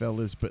CFL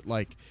is. But,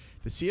 like,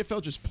 the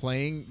CFL just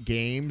playing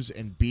games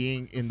and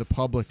being in the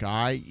public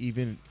eye,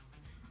 even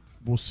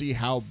we'll see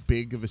how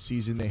big of a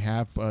season they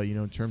have,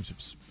 in terms of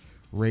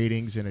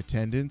ratings and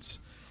attendance.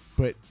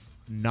 But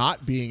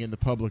not being in the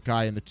public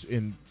eye in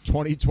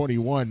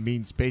 2021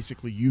 means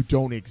basically you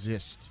don't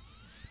exist.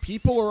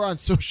 People are on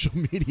social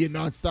media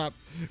nonstop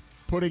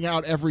putting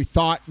out every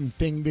thought and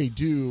thing they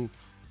do,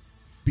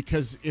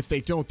 because if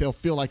they don't, they'll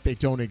feel like they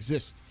don't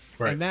exist.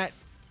 Right. And that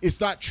is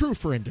not true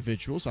for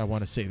individuals. I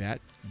want to say that.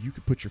 You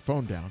could put your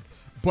phone down.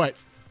 But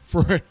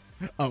for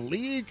a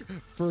league,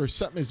 for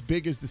something as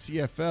big as the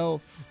CFL,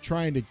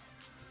 trying to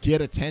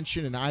get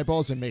attention and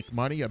eyeballs and make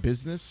money, a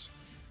business,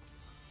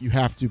 you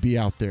have to be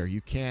out there. You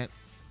can't.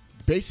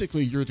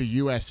 Basically, you're the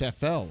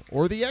USFL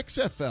or the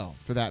XFL,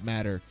 for that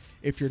matter,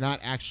 if you're not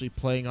actually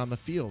playing on the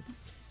field.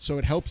 So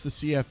it helps the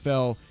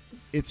CFL.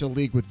 It's a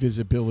league with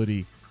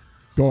visibility.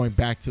 Going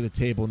back to the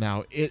table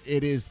now, it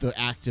is the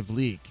active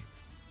league.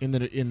 in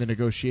the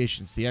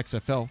negotiations. The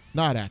XFL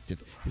not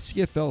active. The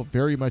CFL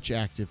very much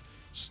active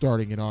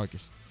starting in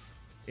August.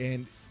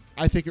 And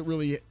I think it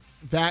really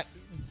that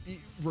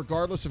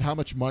regardless of how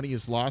much money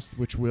is lost,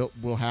 which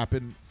will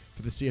happen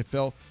for the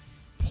CFL,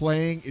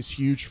 playing is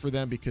huge for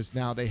them because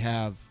now they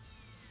have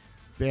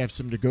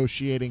some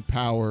negotiating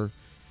power.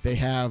 They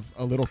have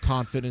a little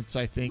confidence,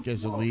 I think,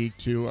 as a league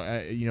too.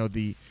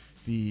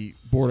 The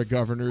board of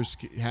governors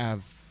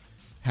have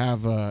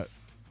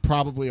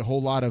probably a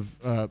whole lot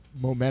of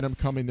momentum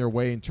coming their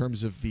way in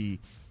terms of the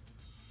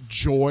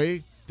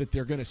joy that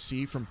they're going to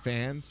see from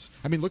fans.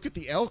 I mean, look at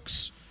the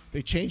Elks.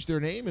 They changed their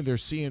name, and they're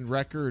seeing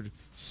record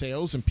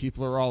sales, and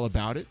people are all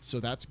about it. So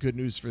that's good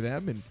news for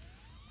them. And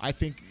I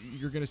think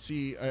you're going to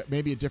see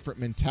maybe a different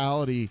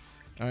mentality.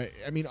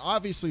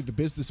 Obviously, the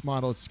business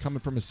model is coming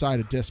from a side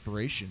of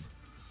desperation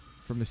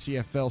from the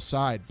CFL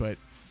side. But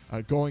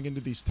going into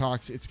these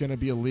talks, it's going to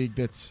be a league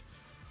that's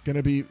going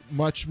to be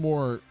much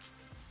more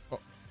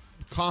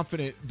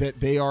confident that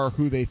they are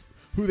who they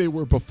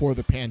were before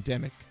the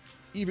pandemic,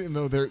 even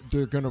though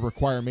they're going to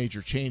require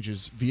major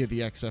changes via the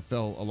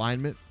XFL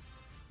alignment.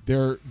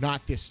 They're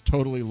not this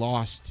totally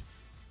lost,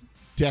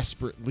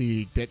 desperate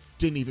league that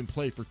didn't even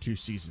play for 2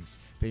 seasons.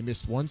 They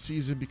missed 1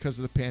 season because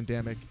of the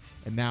pandemic,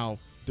 and now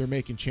they're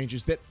making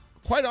changes that,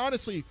 quite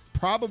honestly,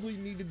 probably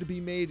needed to be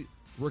made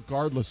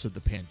regardless of the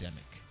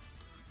pandemic.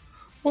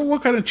 Well,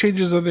 what kind of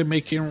changes are they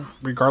making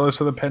regardless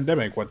of the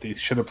pandemic? What, they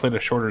should have played a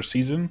shorter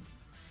season?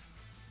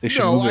 They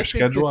should move their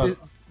schedule up?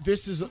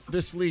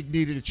 This league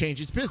needed to change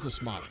its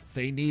business model.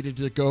 They needed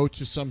to go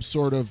to some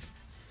sort of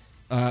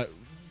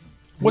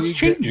what's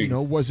changing?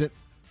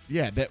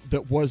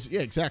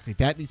 Exactly.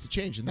 That needs to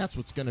change, and that's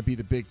what's going to be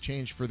the big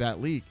change for that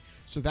league.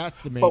 So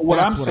that's the main. But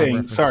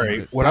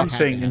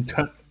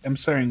I'm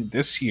saying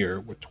this year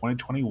with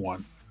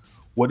 2021,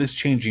 what is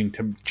changing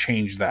to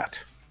change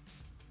that?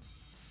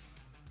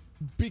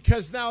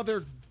 Because now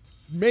they're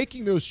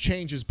making those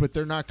changes, but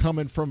they're not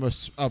coming from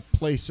a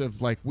place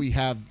of like we've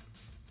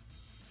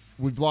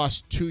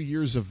lost 2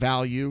 years of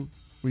value.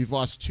 We've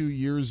lost 2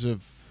 years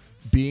of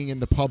being in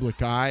the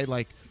public eye.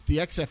 Like the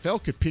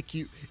XFL could pick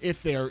you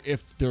if they're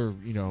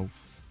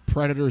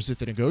predators at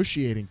the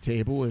negotiating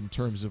table in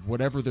terms of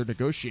whatever they're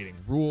negotiating,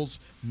 rules,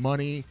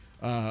 money,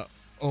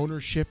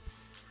 ownership.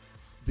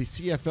 The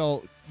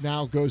CFL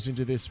now goes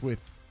into this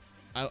with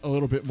a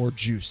little bit more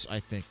juice, I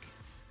think,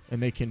 and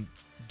they can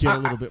get a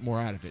little bit more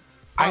out of it.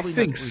 I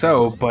think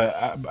so, but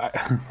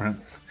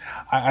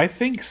I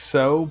think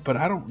so, but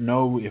I don't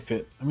know if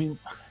it. I mean,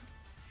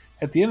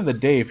 at the end of the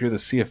day, if you're the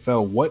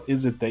CFL, what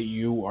is it that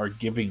you are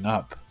giving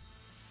up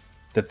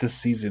that this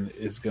season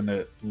is going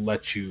to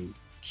let you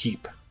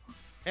keep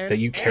that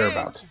you care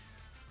about?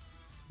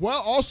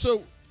 Well,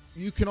 also,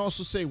 you can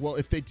also say, well,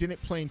 if they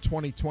didn't play in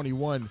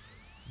 2021,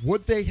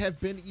 would they have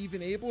been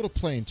even able to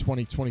play in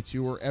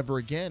 2022 or ever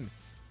again?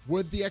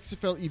 Would the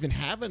XFL even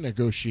have a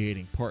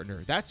negotiating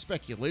partner? That's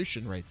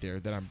speculation right there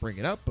that I'm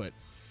bringing up. But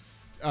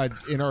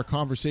in our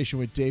conversation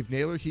with Dave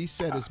Naylor, he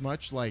said as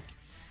much, like,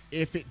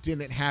 if it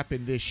didn't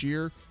happen this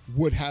year,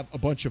 would have a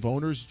bunch of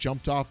owners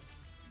jumped off,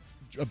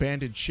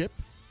 abandoned ship,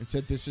 and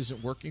said, this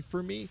isn't working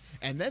for me?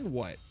 And then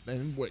what?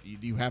 Then what?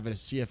 You have a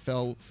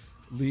CFL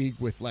league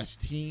with less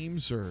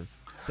teams or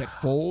that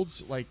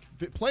folds? Like,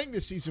 playing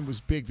this season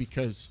was big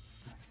because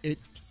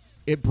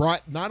it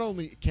brought not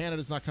only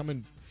Canada's not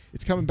coming –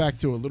 it's coming back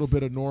to a little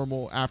bit of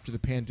normal after the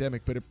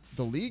pandemic, but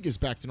the league is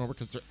back to normal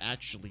because they're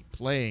actually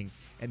playing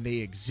and they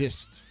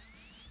exist.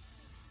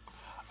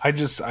 I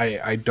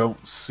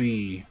don't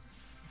see,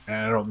 and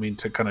I don't mean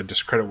to kind of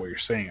discredit what you're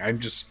saying. I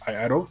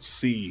don't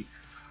see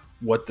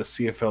what the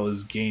CFL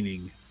is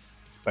gaining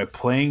by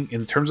playing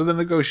in terms of the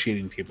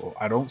negotiating table.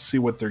 I don't see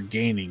what they're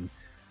gaining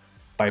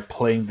by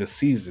playing the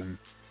season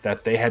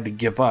that they had to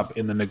give up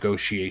in the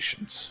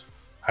negotiations.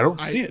 I don't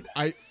see it.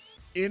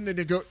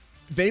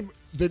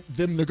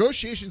 The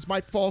negotiations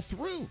might fall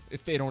through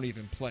if they don't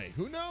even play.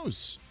 Who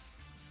knows?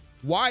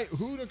 Why?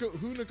 Who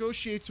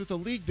negotiates with a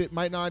league that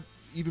might not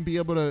even be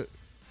able to?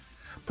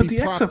 But the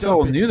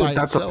XFL knew that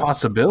that's a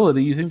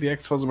possibility. You think the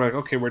XFL's like,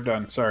 okay, we're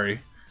done.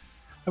 Sorry.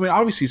 I mean,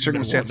 obviously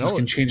circumstances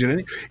can change at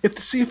any. If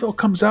the CFL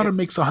comes out and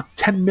makes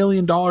 $10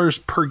 million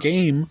per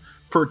game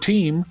for a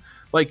team,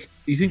 like,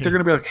 you think they're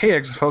going to be like, hey,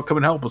 XFL, come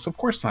and help us? Of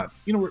course not.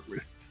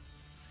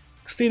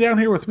 Stay down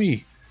here with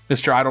me,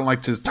 Mister. I don't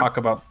like to talk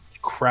about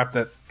crap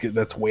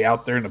that's way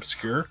out there and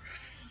obscure.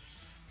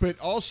 But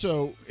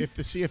also, if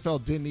the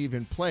CFL didn't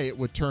even play, it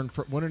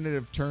wouldn't it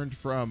have turned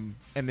from,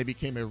 and they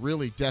became a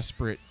really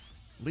desperate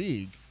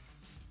league,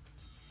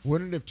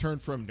 wouldn't it have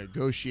turned from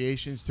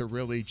negotiations to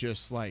really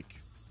just like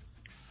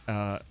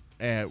a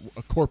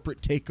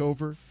corporate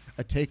takeover,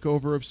 a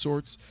takeover of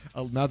sorts,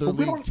 another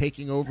league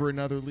taking over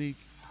another league?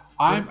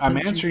 I'm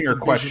answering your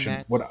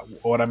question.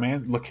 What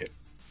I'm look at.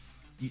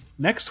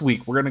 Next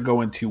week, we're going to go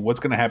into what's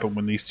going to happen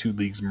when these two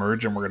leagues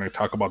merge, and we're going to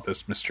talk about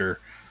this, Mr.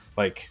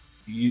 Like,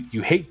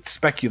 you hate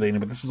speculating,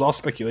 but this is all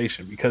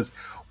speculation because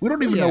we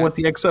don't even know what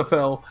the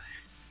XFL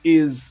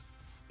is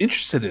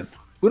interested in.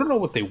 We don't know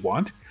what they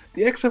want.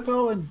 The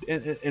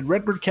XFL and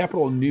Redbird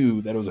Capital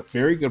knew that it was a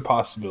very good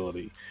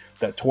possibility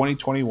that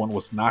 2021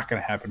 was not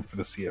going to happen for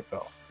the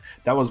CFL.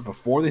 That was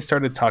before they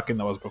started talking.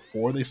 That was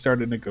before they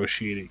started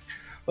negotiating.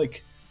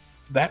 Like,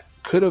 that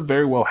could have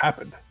very well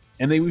happened.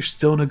 And they were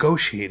still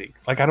negotiating.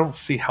 Like, I don't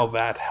see how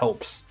that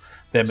helps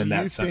them in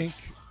that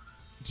sense.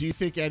 Do you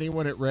think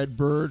anyone at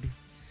Redbird,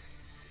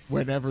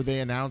 whenever they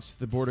announced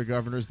the Board of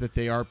Governors that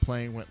they are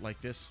playing, went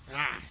like this?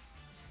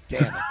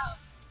 Damn it.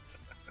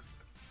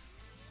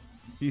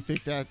 Do you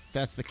think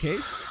that's the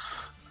case?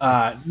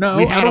 No.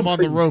 We had them on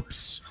the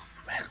ropes.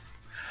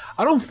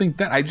 I don't think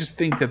that. I just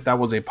think that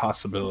was a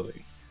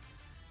possibility.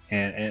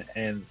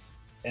 And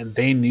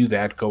they knew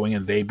that going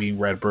in, they being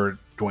Redbird,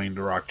 Dwayne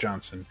 "The Rock"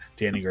 Johnson,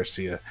 Danny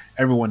Garcia,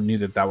 everyone knew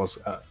that was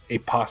a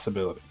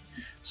possibility.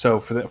 So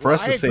for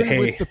us to say,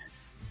 hey,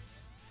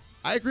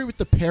 I agree with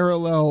the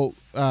parallel,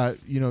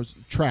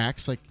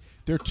 tracks. Like,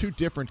 they're two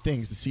different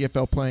things: the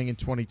CFL playing in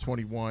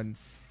 2021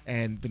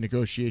 and the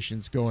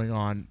negotiations going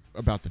on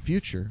about the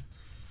future.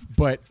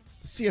 But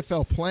the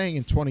CFL playing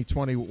in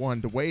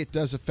 2021, the way it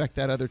does affect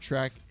that other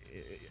track,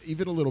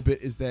 even a little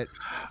bit, is that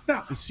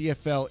the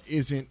CFL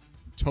isn't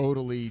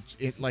totally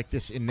like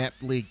this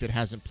inept league that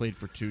hasn't played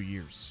for 2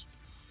 years.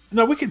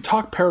 No, we can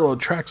talk parallel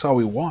tracks all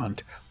we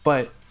want,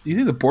 but do you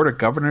think the Board of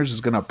Governors is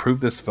going to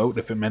approve this vote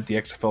if it meant the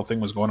XFL thing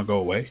was going to go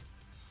away?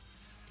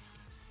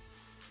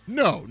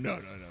 No.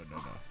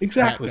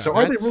 Exactly. So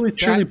are they really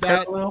truly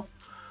parallel?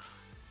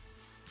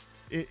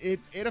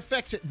 It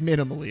affects it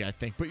minimally, I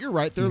think. But you're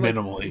right. They're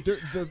minimally.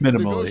 The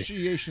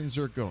negotiations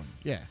are going.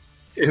 Yeah.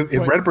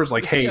 If Redbird's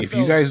like, hey, if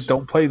you guys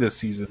don't play this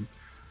season,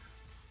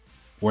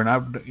 we're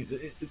not.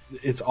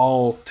 It's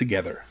all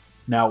together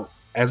now.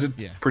 As it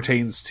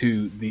pertains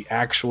to the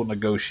actual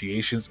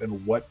negotiations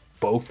and what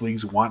both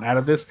leagues want out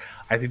of this,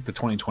 I think the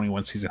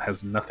 2021 season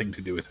has nothing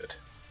to do with it.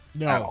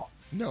 No,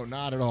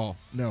 not at all.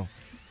 No.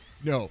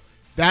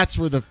 That's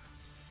where the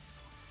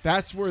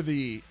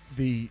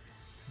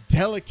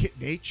delicate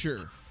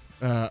nature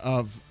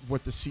of where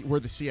the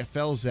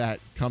CFL's at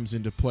comes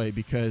into play,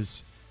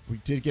 because we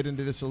did get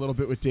into this a little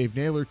bit with Dave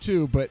Naylor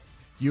too, but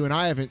you and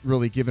I haven't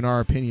really given our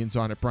opinions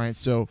on it, Brian.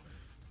 So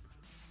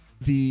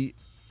the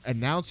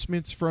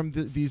announcements from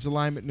these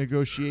alignment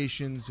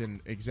negotiations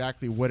and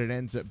exactly what it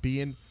ends up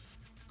being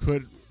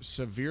could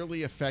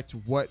severely affect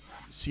what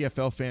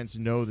CFL fans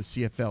know the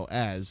CFL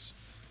as.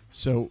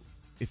 So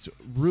it's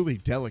really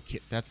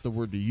delicate. That's the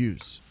word to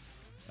use.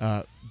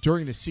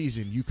 During the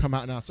season, you come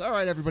out and announce, all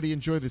right, everybody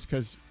enjoy this,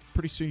 because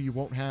pretty soon you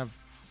won't have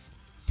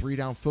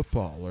 3-down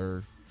football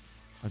or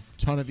a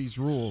ton of these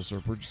rules,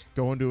 or we're just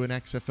going to an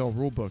XFL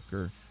rule book,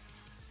 or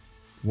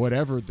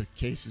whatever the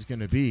case is going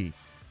to be.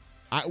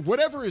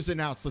 Whatever is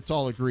announced, let's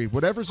all agree.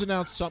 Whatever's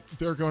announced,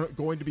 there are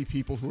going to be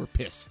people who are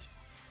pissed.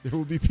 There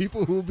will be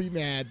people who will be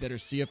mad that are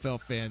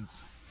CFL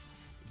fans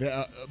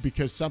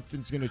because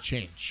something's going to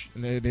change,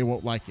 and they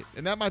won't like it.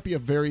 And that might be a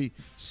very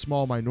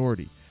small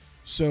minority.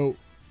 So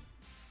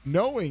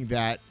knowing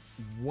that,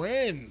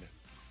 when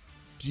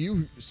do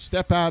you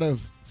step out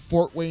of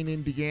Fort Wayne,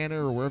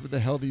 Indiana, or wherever the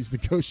hell these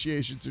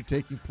negotiations are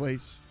taking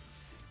place,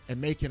 and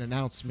make an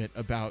announcement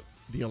about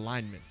the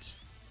alignment?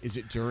 Is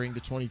it during the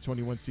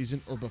 2021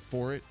 season, or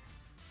before it,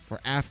 or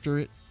after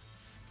it?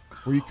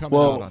 Where are you coming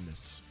out on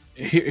this?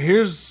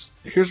 Here's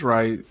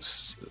right,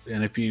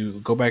 and if you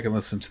go back and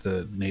listen to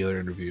the Naylor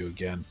interview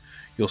again,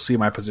 you'll see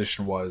my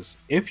position was,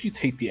 if you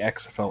take the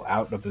XFL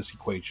out of this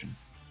equation,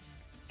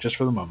 just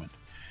for the moment,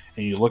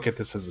 and you look at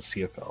this as a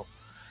CFL,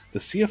 the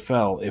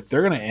CFL, if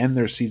they're going to end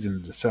their season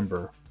in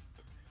December,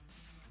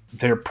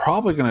 they're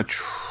probably going to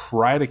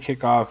try to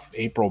kick off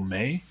April,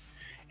 May,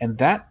 and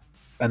that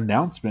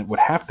announcement would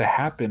have to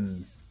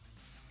happen,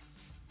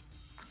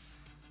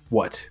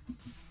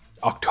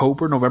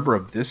 October, November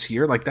of this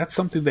year? Like, that's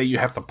something that you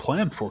have to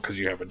plan for, because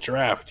you have a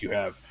draft, you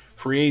have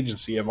free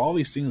agency, you have all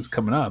these things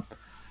coming up.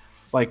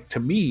 Like, to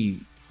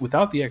me,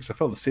 without the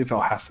XFL, the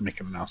CFL has to make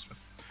an announcement.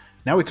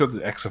 Now we throw the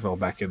XFL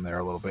back in there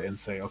a little bit and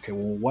say, okay,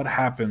 well, what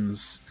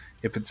happens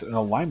if it's an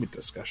alignment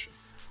discussion?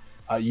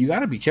 You got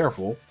to be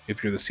careful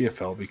if you're the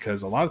CFL,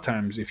 because a lot of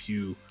times if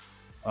you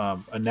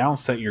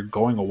announce that you're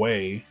going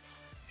away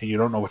and you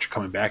don't know what you're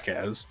coming back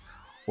as,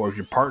 or if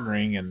you're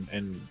partnering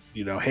and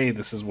you know, hey,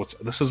 this is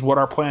what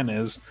our plan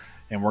is,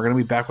 and we're going to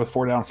be back with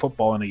 4-down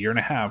football in a year and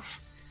a half,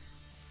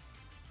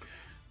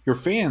 your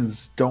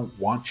fans don't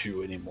want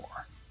you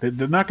anymore.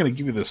 They're not going to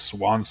give you this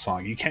swan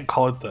song. You can't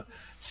call it the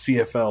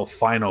CFL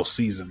final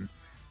season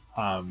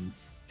and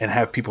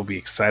have people be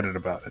excited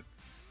about it.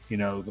 You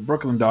know, the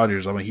Brooklyn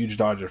Dodgers, I'm a huge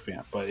Dodger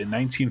fan, but in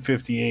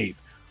 1958,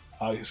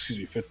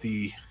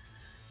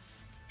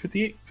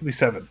 58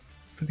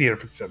 or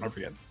 57, I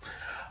forget.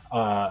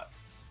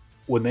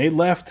 When they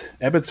left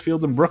Ebbets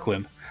Field in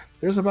Brooklyn,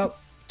 there's about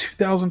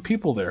 2,000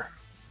 people there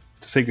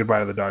to say goodbye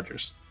to the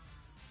Dodgers.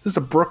 This is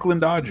the Brooklyn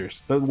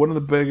Dodgers, one of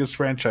the biggest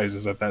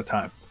franchises at that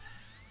time.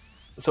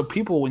 So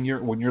people, when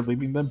you're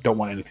leaving them, don't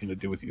want anything to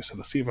do with you. So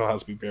the CFL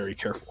has to be very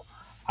careful.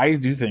 I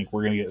do think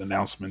we're going to get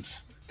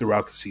announcements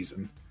throughout the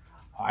season.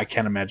 I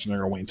can't imagine they're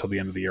going to wait until the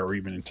end of the year or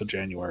even until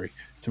January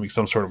to make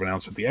some sort of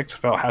announcement. The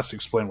XFL has to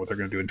explain what they're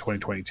going to do in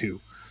 2022.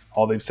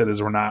 All they've said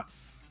is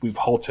we've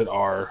halted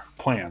our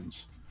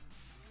plans,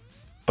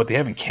 but they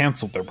haven't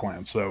canceled their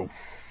plans. So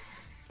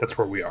that's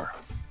where we are.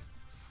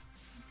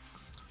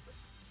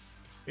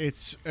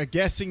 It's a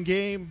guessing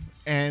game,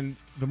 and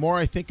the more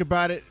I think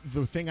about it,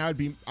 the thing I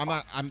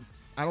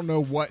don't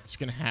know what's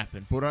going to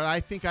happen, but what I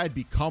think I'd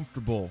be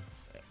comfortable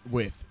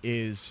with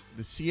is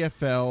the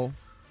CFL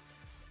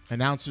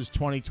announces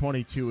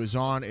 2022 is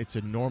on. It's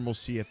a normal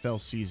CFL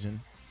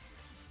season.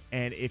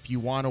 And if you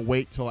want to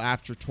wait till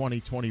after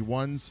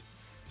 2021's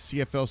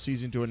CFL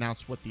season to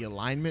announce what the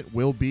alignment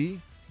will be,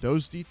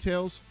 those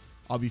details,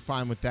 I'll be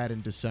fine with that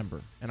in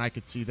December. And I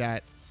could see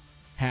that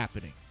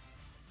happening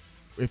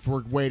if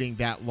we're waiting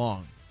that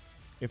long.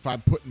 If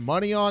I'm putting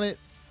money on it,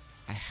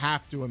 I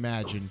have to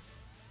imagine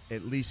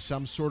at least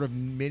some sort of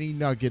mini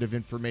nugget of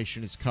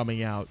information is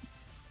coming out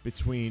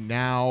between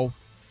now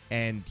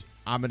and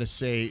I'm going to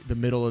say the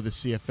middle of the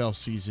CFL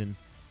season,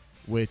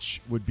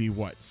 which would be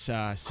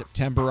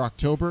September,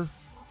 October.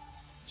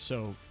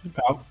 So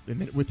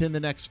within the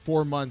next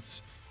 4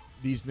 months,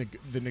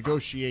 the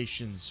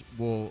negotiations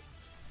will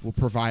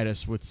provide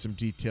us with some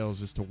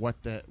details as to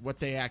what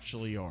they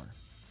actually are.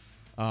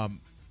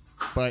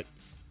 But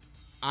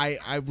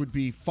I would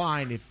be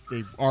fine if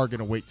they are going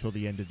to wait till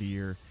the end of the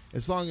year,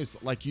 as long as,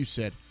 like you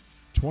said,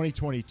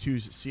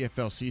 2022's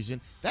CFL season,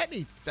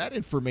 that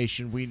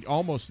information we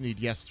almost need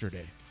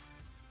yesterday.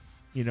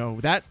 You know,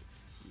 that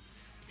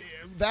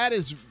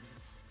is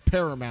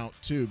paramount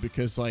too,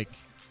 because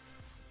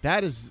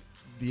that is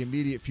the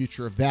immediate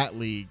future of that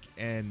league,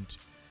 and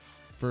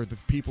for the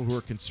people who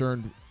are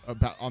concerned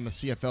about on the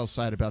CFL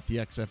side about the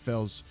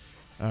XFL's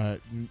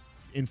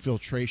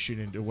infiltration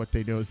into what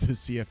they know as the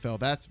CFL,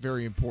 that's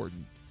very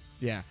important.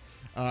 Yeah.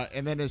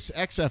 And then as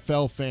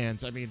XFL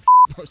fans, I mean,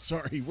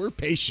 sorry, we're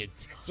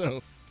patient.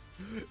 So,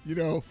 you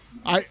know,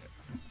 I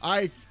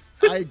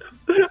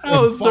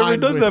was never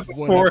done that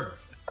before.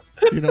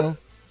 You know,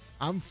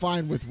 I'm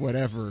fine with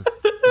whatever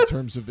in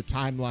terms of the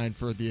timeline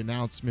for the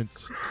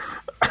announcements.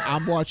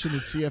 I'm watching the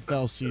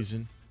CFL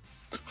season.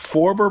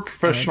 Former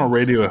professional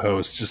radio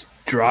host just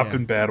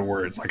dropping bad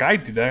words. Like I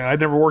did that. I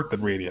never worked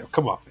in radio.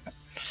 Come on, man.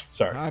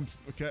 Sorry. I'm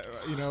okay.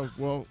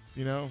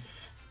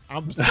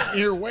 I'm sitting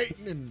here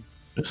waiting, and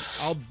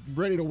I'm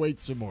ready to wait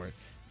some more.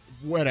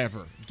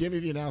 Whatever. Give me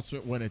the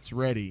announcement when it's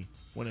ready,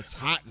 when it's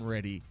hot and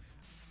ready.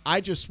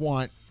 I just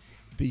want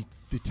the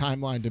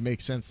timeline to make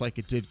sense like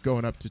it did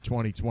going up to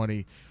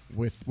 2020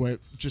 with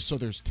just so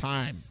there's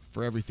time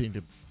for everything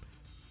to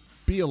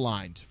be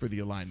aligned for the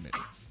alignment.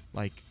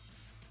 Like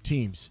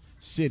teams,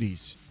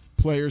 cities,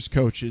 players,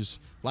 coaches,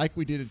 like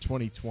we did in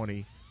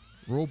 2020.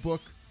 Rule book,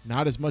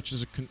 not as much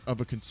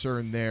of a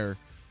concern there,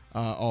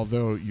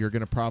 although you're going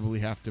to probably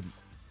have to,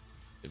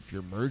 if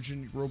you're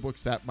merging rule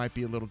books, that might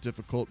be a little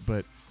difficult,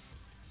 but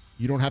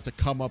you don't have to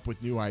come up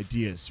with new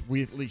ideas.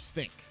 We at least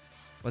think.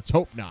 Let's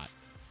hope not,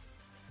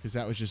 because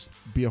that would just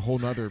be a whole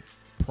nother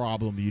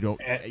problem you're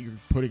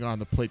putting on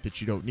the plate that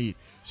you don't need.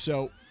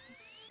 So,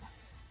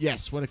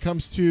 yes, when it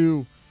comes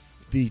to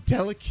the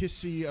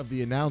delicacy of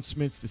the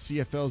announcements, the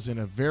CFL's in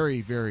a very,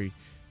 very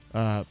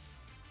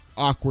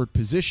awkward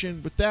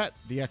position with that.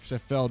 The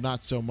XFL,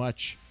 not so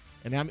much.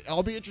 And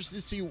I'll be interested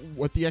to see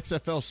what the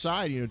XFL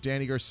side,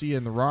 Danny Garcia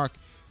and The Rock,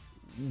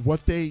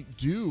 what they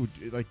do.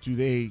 Like, do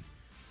they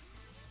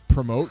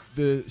promote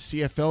the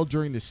CFL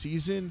during the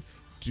season?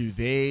 Do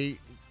they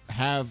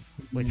have,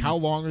 how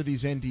long are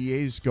these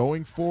NDAs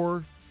going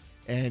for?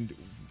 And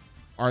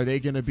are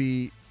they going to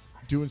be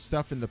doing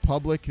stuff in the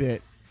public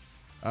that,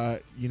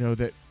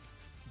 that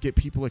get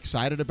people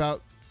excited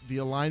about the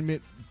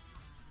alignment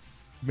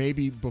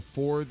maybe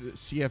before the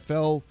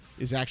CFL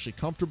is actually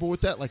comfortable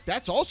with that?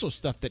 That's also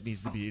stuff that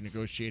needs to be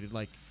negotiated,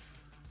 like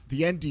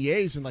the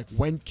NDAs and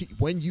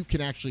when you can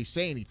actually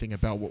say anything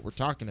about what we're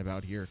talking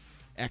about here,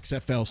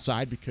 XFL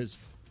side, because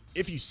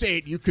if you say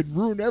it, you could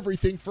ruin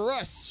everything for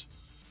us.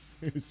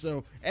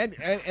 So and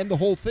the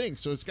whole thing.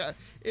 So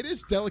it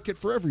is delicate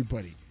for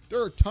everybody.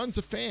 There are tons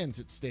of fans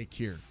at stake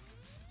here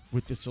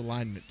with this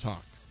alignment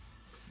talk.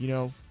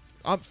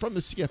 From the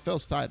CFL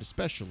side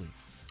especially.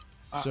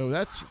 So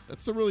that's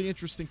the really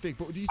interesting thing.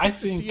 But do you think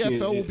the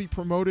CFL will be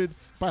promoted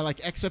by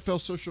XFL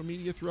social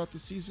media throughout the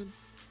season?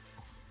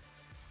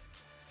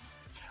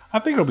 I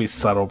think it'll be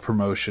subtle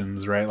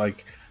promotions, right?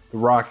 Like The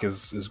Rock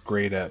is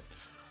great at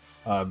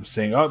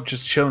saying, "Oh,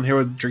 just chilling here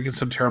with drinking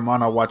some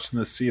Teremana, watching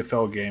the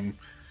CFL game."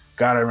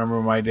 God, I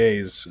remember my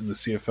days in the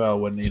CFL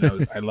when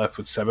I left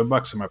with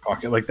 $7 in my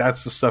pocket.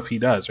 That's the stuff he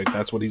does, right?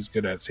 That's what he's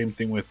good at. Same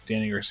thing with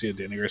Danny Garcia.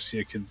 Danny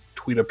Garcia can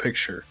tweet a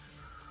picture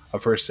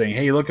of her saying,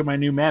 "Hey, look at my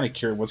new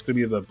manicure. What's going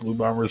to be the Blue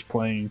Bombers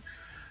playing,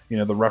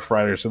 the Rough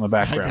Riders in the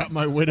background?" I got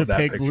my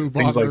Winnipeg Blue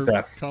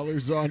Bomber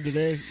colors on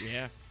today.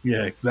 Yeah.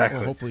 Yeah, exactly.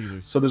 Well, hopefully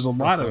you so there's a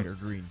lot of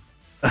green.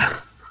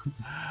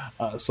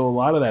 So a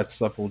lot of that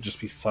stuff will just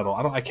be subtle.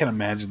 I can't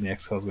imagine the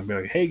XFL is going to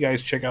be like, "Hey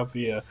guys, check out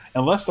the,"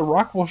 unless The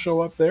Rock will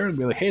show up there and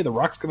be like, "Hey, The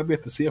Rock's going to be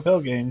at the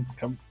CFL game.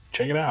 Come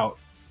check it out."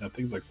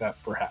 Things like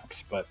that,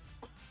 perhaps. But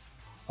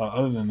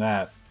other than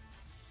that,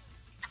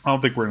 I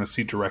don't think we're going to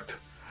see direct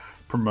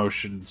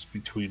promotions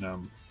between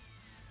You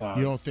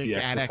don't think the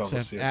at XFL and the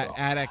CFL.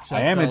 I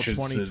am XFL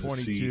interested to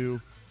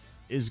 2022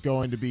 is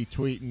going to be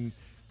tweeting,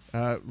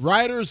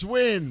 Riders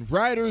win,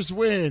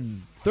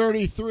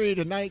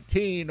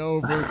 33-19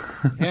 over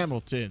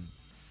Hamilton.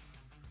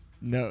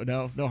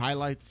 No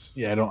highlights.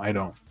 Yeah, I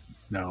don't.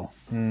 No.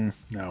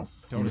 No.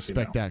 Don't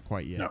expect that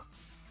quite yet.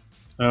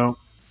 No.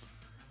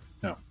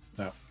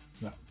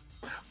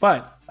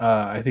 But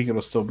I think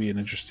it'll still be an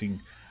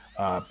interesting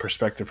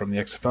perspective from the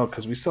XFL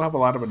because we still have a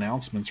lot of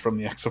announcements from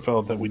the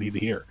XFL that we need to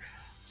hear.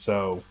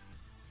 So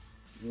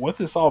what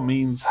this all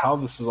means, how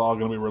this is all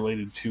going to be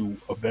related to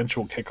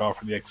eventual kickoff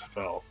for the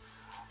XFL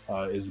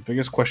is the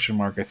biggest question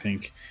mark, I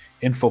think,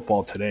 in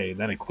football today.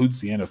 That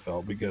includes the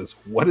NFL because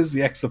what is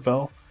the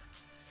XFL?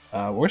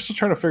 We're still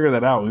trying to figure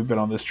that out. We've been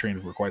on this train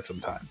for quite some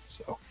time.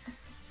 So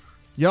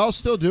y'all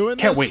still doing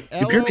can't this? wait.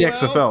 If you're the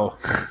XFL,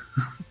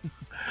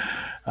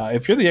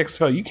 if you're the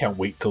XFL, you can't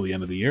wait till the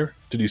end of the year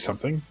to do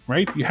something,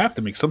 right? You have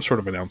to make some sort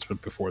of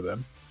announcement before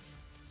then.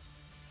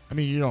 I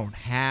mean, you don't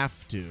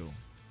have to.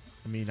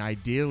 I mean,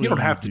 ideally, You don't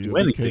have to do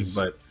anything,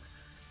 but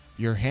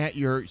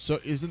so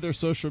isn't their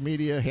social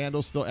media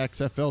handle still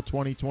XFL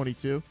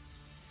 2022?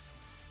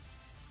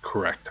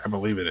 correct. I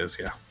believe it is.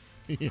 Yeah.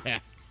 Yeah.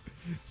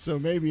 So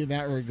maybe in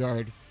that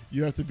regard,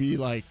 you have to be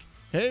like,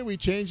 hey, we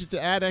changed it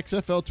to add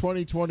XFL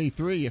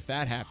 2023 if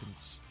that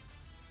happens.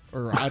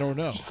 Or I don't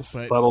know. Just a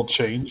but subtle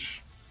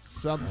change.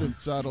 something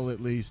subtle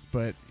at least.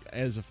 But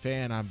as a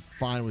fan, I'm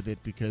fine with it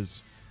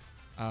because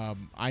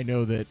I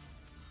know that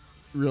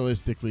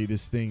realistically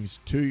this thing's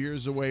 2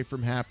 years away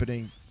from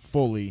happening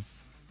fully.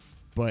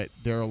 But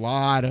there are a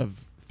lot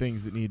of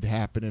things that need to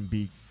happen and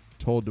be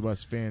told to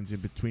us fans in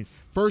between.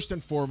 First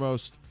and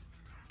foremost,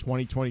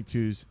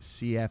 2022's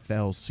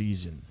CFL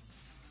season.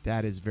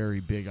 That is very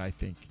big, I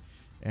think.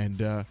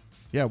 And,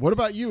 yeah, what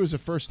about you as a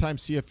first-time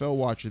CFL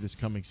watcher this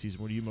coming season?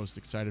 What are you most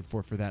excited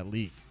for that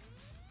league?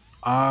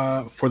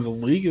 For the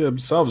league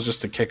themselves,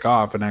 just to kick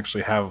off and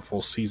actually have a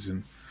full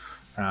season.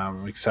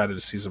 I'm excited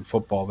to see some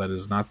football that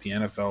is not the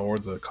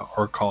NFL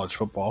or college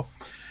football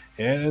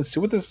and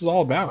see what this is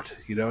all about.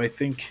 You know, I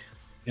think,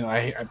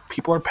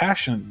 people are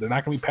passionate. They're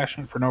not going to be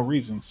passionate for no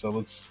reason. So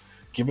let's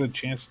give it a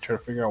chance to try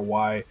to figure out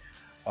why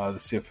the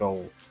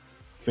CFL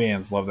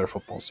fans love their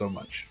football so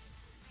much.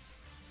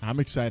 I'm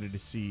excited to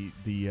see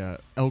the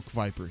Elk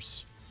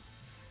Vipers.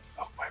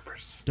 Elk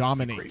Vipers.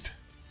 Dominate. Great.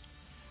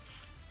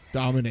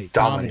 Dominate.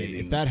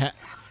 Dominating.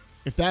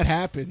 If that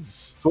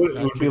happens, So it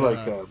that would be could,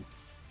 like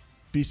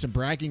be some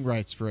bragging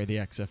rights for the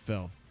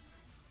XFL.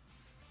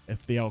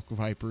 If the Elk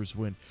Vipers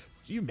win,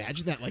 do you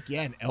imagine that? Like,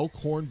 yeah, an elk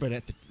horn,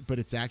 but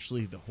it's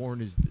actually the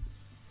horn is the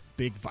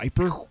big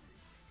viper.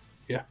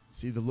 yeah.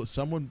 See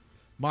someone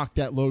mock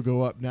that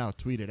logo up now.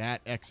 Tweet it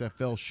at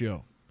XFL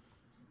Show.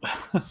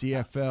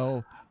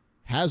 CFL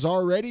has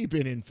already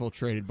been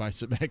infiltrated by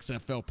some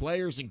XFL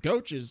players and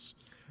coaches,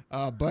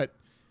 but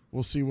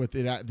we'll see what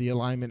the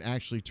alignment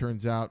actually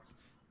turns out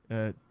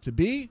to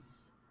be.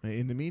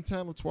 In the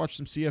meantime, let's watch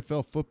some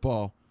CFL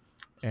football,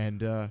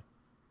 and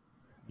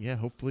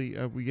hopefully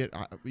we get.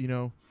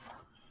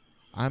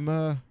 I'm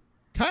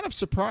kind of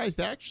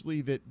surprised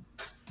actually that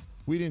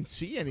we didn't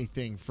see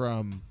anything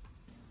from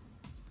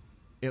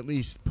at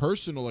least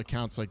personal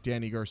accounts like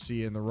Danny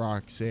Garcia and The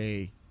Rock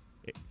say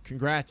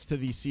congrats to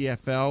the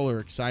CFL or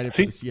excited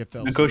for the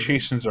CFL.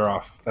 Negotiations are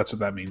off. That's what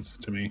that means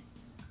to me.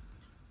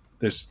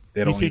 They don't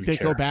you think even they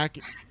care. go back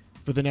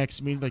for the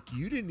next meeting? Like,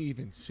 you didn't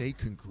even say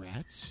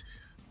congrats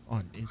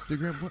on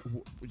Instagram. What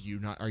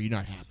are you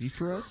not happy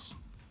for us?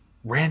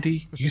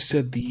 Randy, you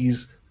said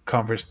this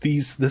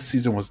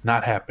season was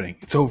not happening.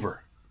 It's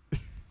over.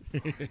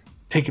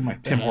 Taking my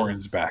Tim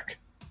Hortons back.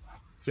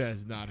 That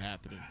is not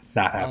happening.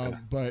 Not happening.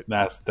 But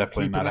that's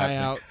definitely keep not an eye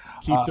happening. out.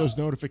 Keep those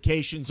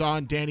notifications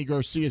on Danny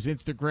Garcia's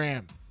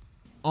Instagram.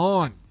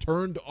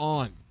 Turned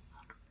on.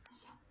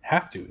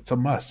 Have to. It's a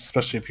must,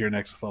 especially if you're an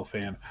XFL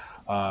fan.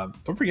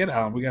 Don't forget,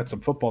 Alan, we got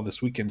some football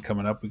this weekend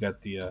coming up. We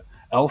got the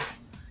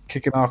Elf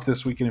kicking off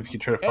this weekend. If you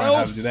can try to find out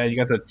how to do that, you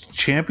got the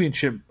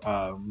championship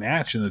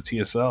match in the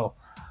TSL.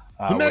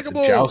 The Mega with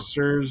Bowl. the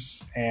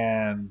Jousters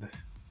and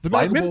The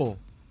Mega Linemen? Bowl.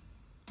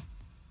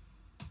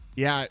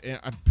 Yeah,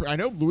 I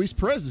know Luis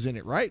Perez is in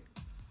it, right?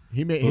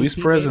 Luis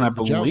Perez, and I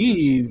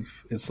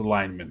believe it's the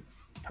lineman.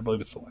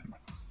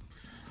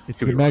 It's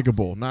the Mega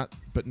Bowl, not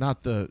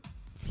the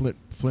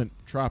Flint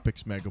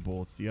Tropics Mega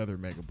Bowl. It's the other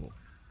Mega Bowl,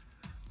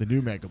 the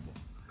new Mega Bowl.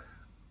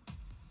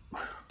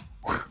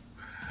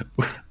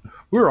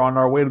 We're on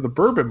our way to the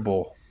Bourbon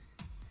Bowl.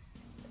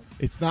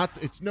 It's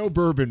no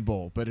Bourbon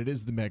Bowl, but it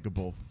is the Mega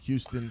Bowl,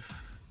 Houston,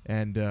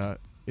 and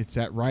it's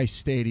at Rice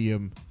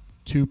Stadium,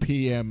 2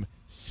 p.m.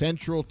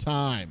 Central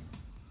Time.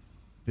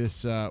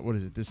 This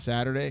this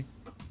Saturday?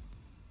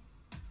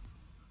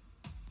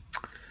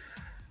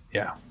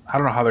 Yeah, I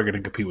don't know how they're going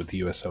to compete with the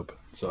U.S. Open,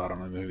 so I don't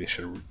know. Maybe they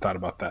should have thought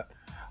about that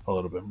a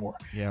little bit more.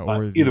 Yeah,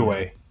 or either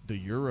way, the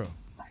Euro.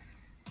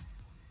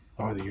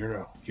 or the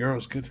Euro.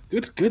 Euro's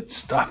good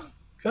stuff.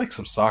 If you like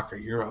some soccer,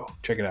 Euro,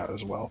 check it out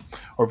as well.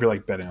 Or if you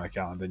like betting like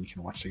Alan, then you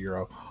can watch the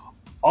Euro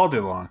all day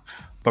long.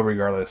 But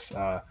regardless,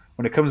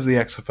 when it comes to the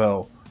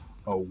XFL,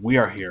 we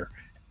are here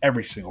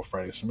every single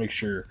Friday. So make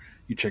sure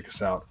you check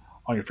us out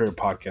on your favorite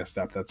podcast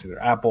app. That's either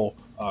Apple,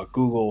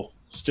 Google,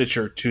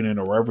 Stitcher, TuneIn,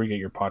 or wherever you get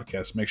your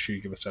podcasts. Make sure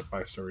you give us that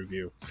 5-star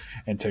review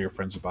and tell your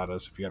friends about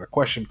us. If you got a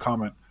question,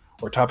 comment,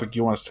 or topic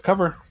you want us to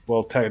cover,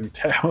 well, then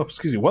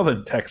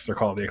text or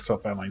call the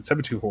XFL fan line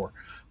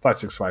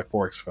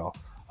 724-565-4XFL.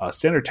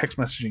 Standard text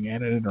messaging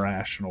and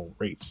international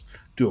rates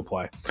do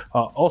apply.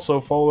 Also,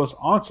 follow us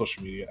on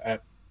social media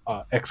at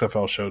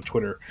XFL Show,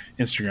 Twitter,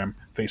 Instagram,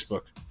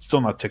 Facebook.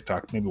 Still not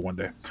TikTok, maybe one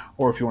day.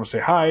 Or if you want to say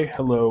hi,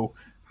 hello,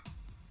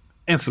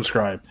 and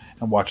subscribe,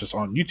 and watch us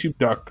on YouTube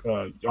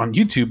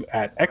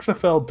at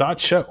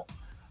xfl.show,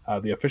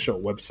 the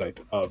official website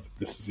of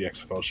This is the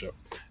XFL Show.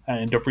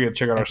 And don't forget to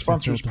check out our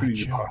sponsors, Pretty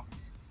Easy I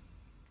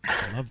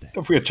love that.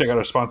 Don't forget to check out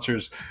our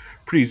sponsors,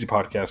 Pretty Easy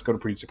Podcast. Go to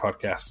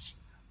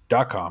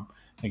prettyeasypodcasts.com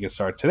and get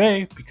started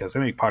today because they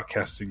make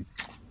podcasting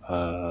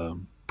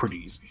pretty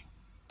easy.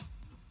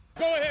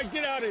 Go ahead,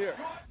 get out of here.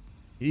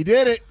 He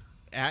did it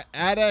at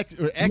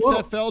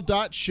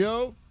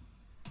xfl.show.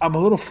 I'm a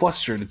little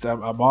flustered.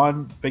 I'm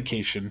on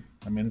vacation.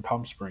 I'm in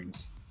Palm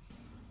Springs.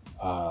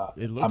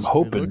 It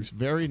looks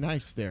very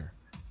nice there.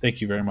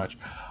 Thank you very much.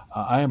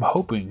 I am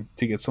hoping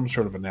to get some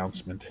sort of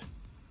announcement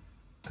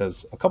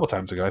because a couple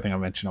times ago, I think I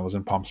mentioned I was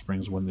in Palm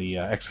Springs when the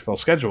XFL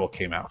schedule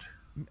came out.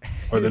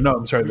 The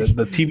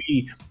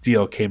TV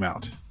deal came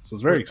out. So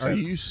it's very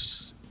exciting.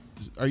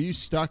 Are you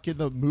stuck in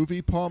the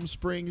movie Palm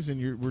Springs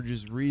and we're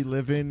just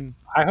reliving?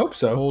 I hope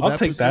so. Old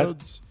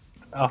episodes?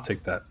 I'll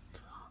take that.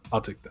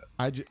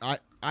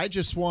 I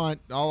just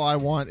want, all I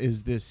want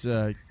is this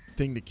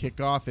thing to kick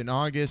off in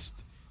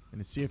August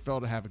and the CFL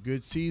to have a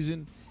good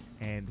season,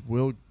 and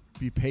we'll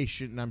be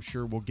patient, and I'm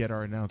sure we'll get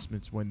our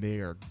announcements when they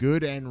are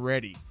good and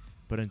ready.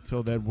 But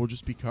until then, we'll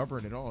just be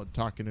covering it all and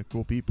talking to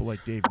cool people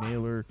like Dave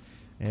Naylor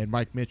and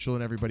Mike Mitchell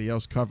and everybody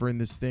else covering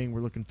this thing.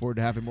 We're looking forward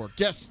to having more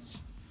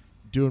guests,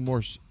 doing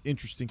more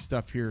interesting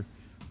stuff here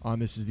on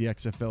This is the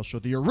XFL Show,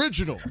 the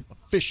original,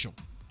 official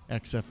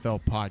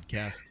XFL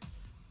podcast.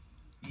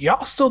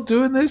 Y'all still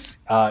doing this?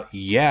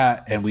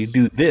 Yeah, and we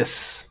do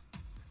this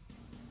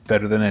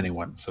better than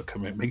anyone. So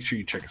come in, make sure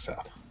you check us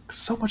out.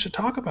 So much to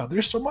talk about.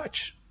 There's so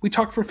much. We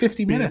talked for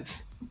 50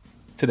 minutes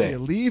today. Yeah,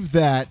 leave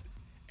that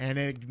and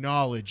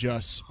acknowledge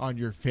us on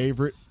your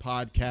favorite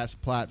podcast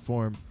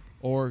platform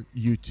or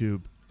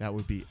YouTube. That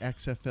would be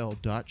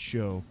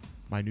xfl.show,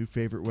 my new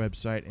favorite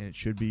website, and it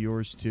should be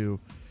yours too.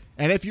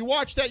 And if you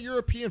watch that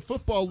European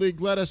Football League,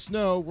 let us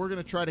know. We're going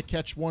to try to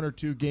catch one or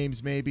two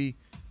games maybe.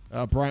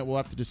 Bryant, we'll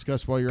have to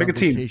discuss while you're on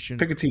vacation.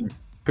 Pick a team.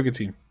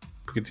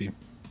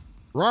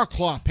 Raw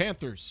Claw,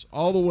 Panthers,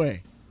 all the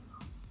way.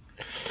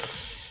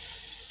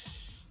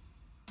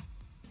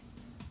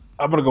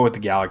 I'm going to go with the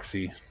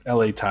Galaxy.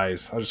 LA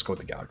ties. I'll just go with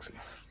the Galaxy.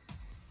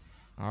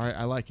 All right,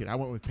 I like it. I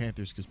went with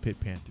Panthers because Pitt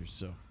Panthers.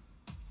 So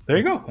there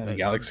you go. And a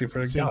Galaxy for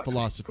the same Galaxy.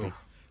 Philosophy. Cool.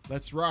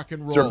 Let's rock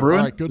and roll. All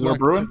right, good luck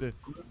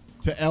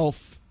to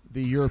ELF,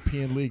 the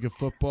European League of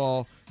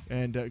Football,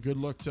 and good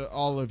luck to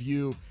all of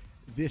you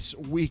this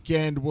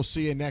weekend. We'll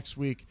see you next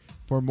week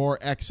for more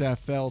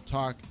XFL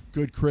talk,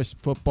 good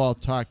crisp football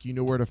talk. You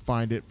know where to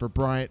find it. For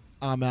Bryant,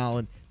 I'm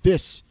Alan.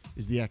 This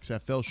is the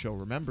XFL Show.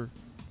 Remember,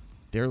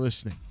 they're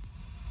listening.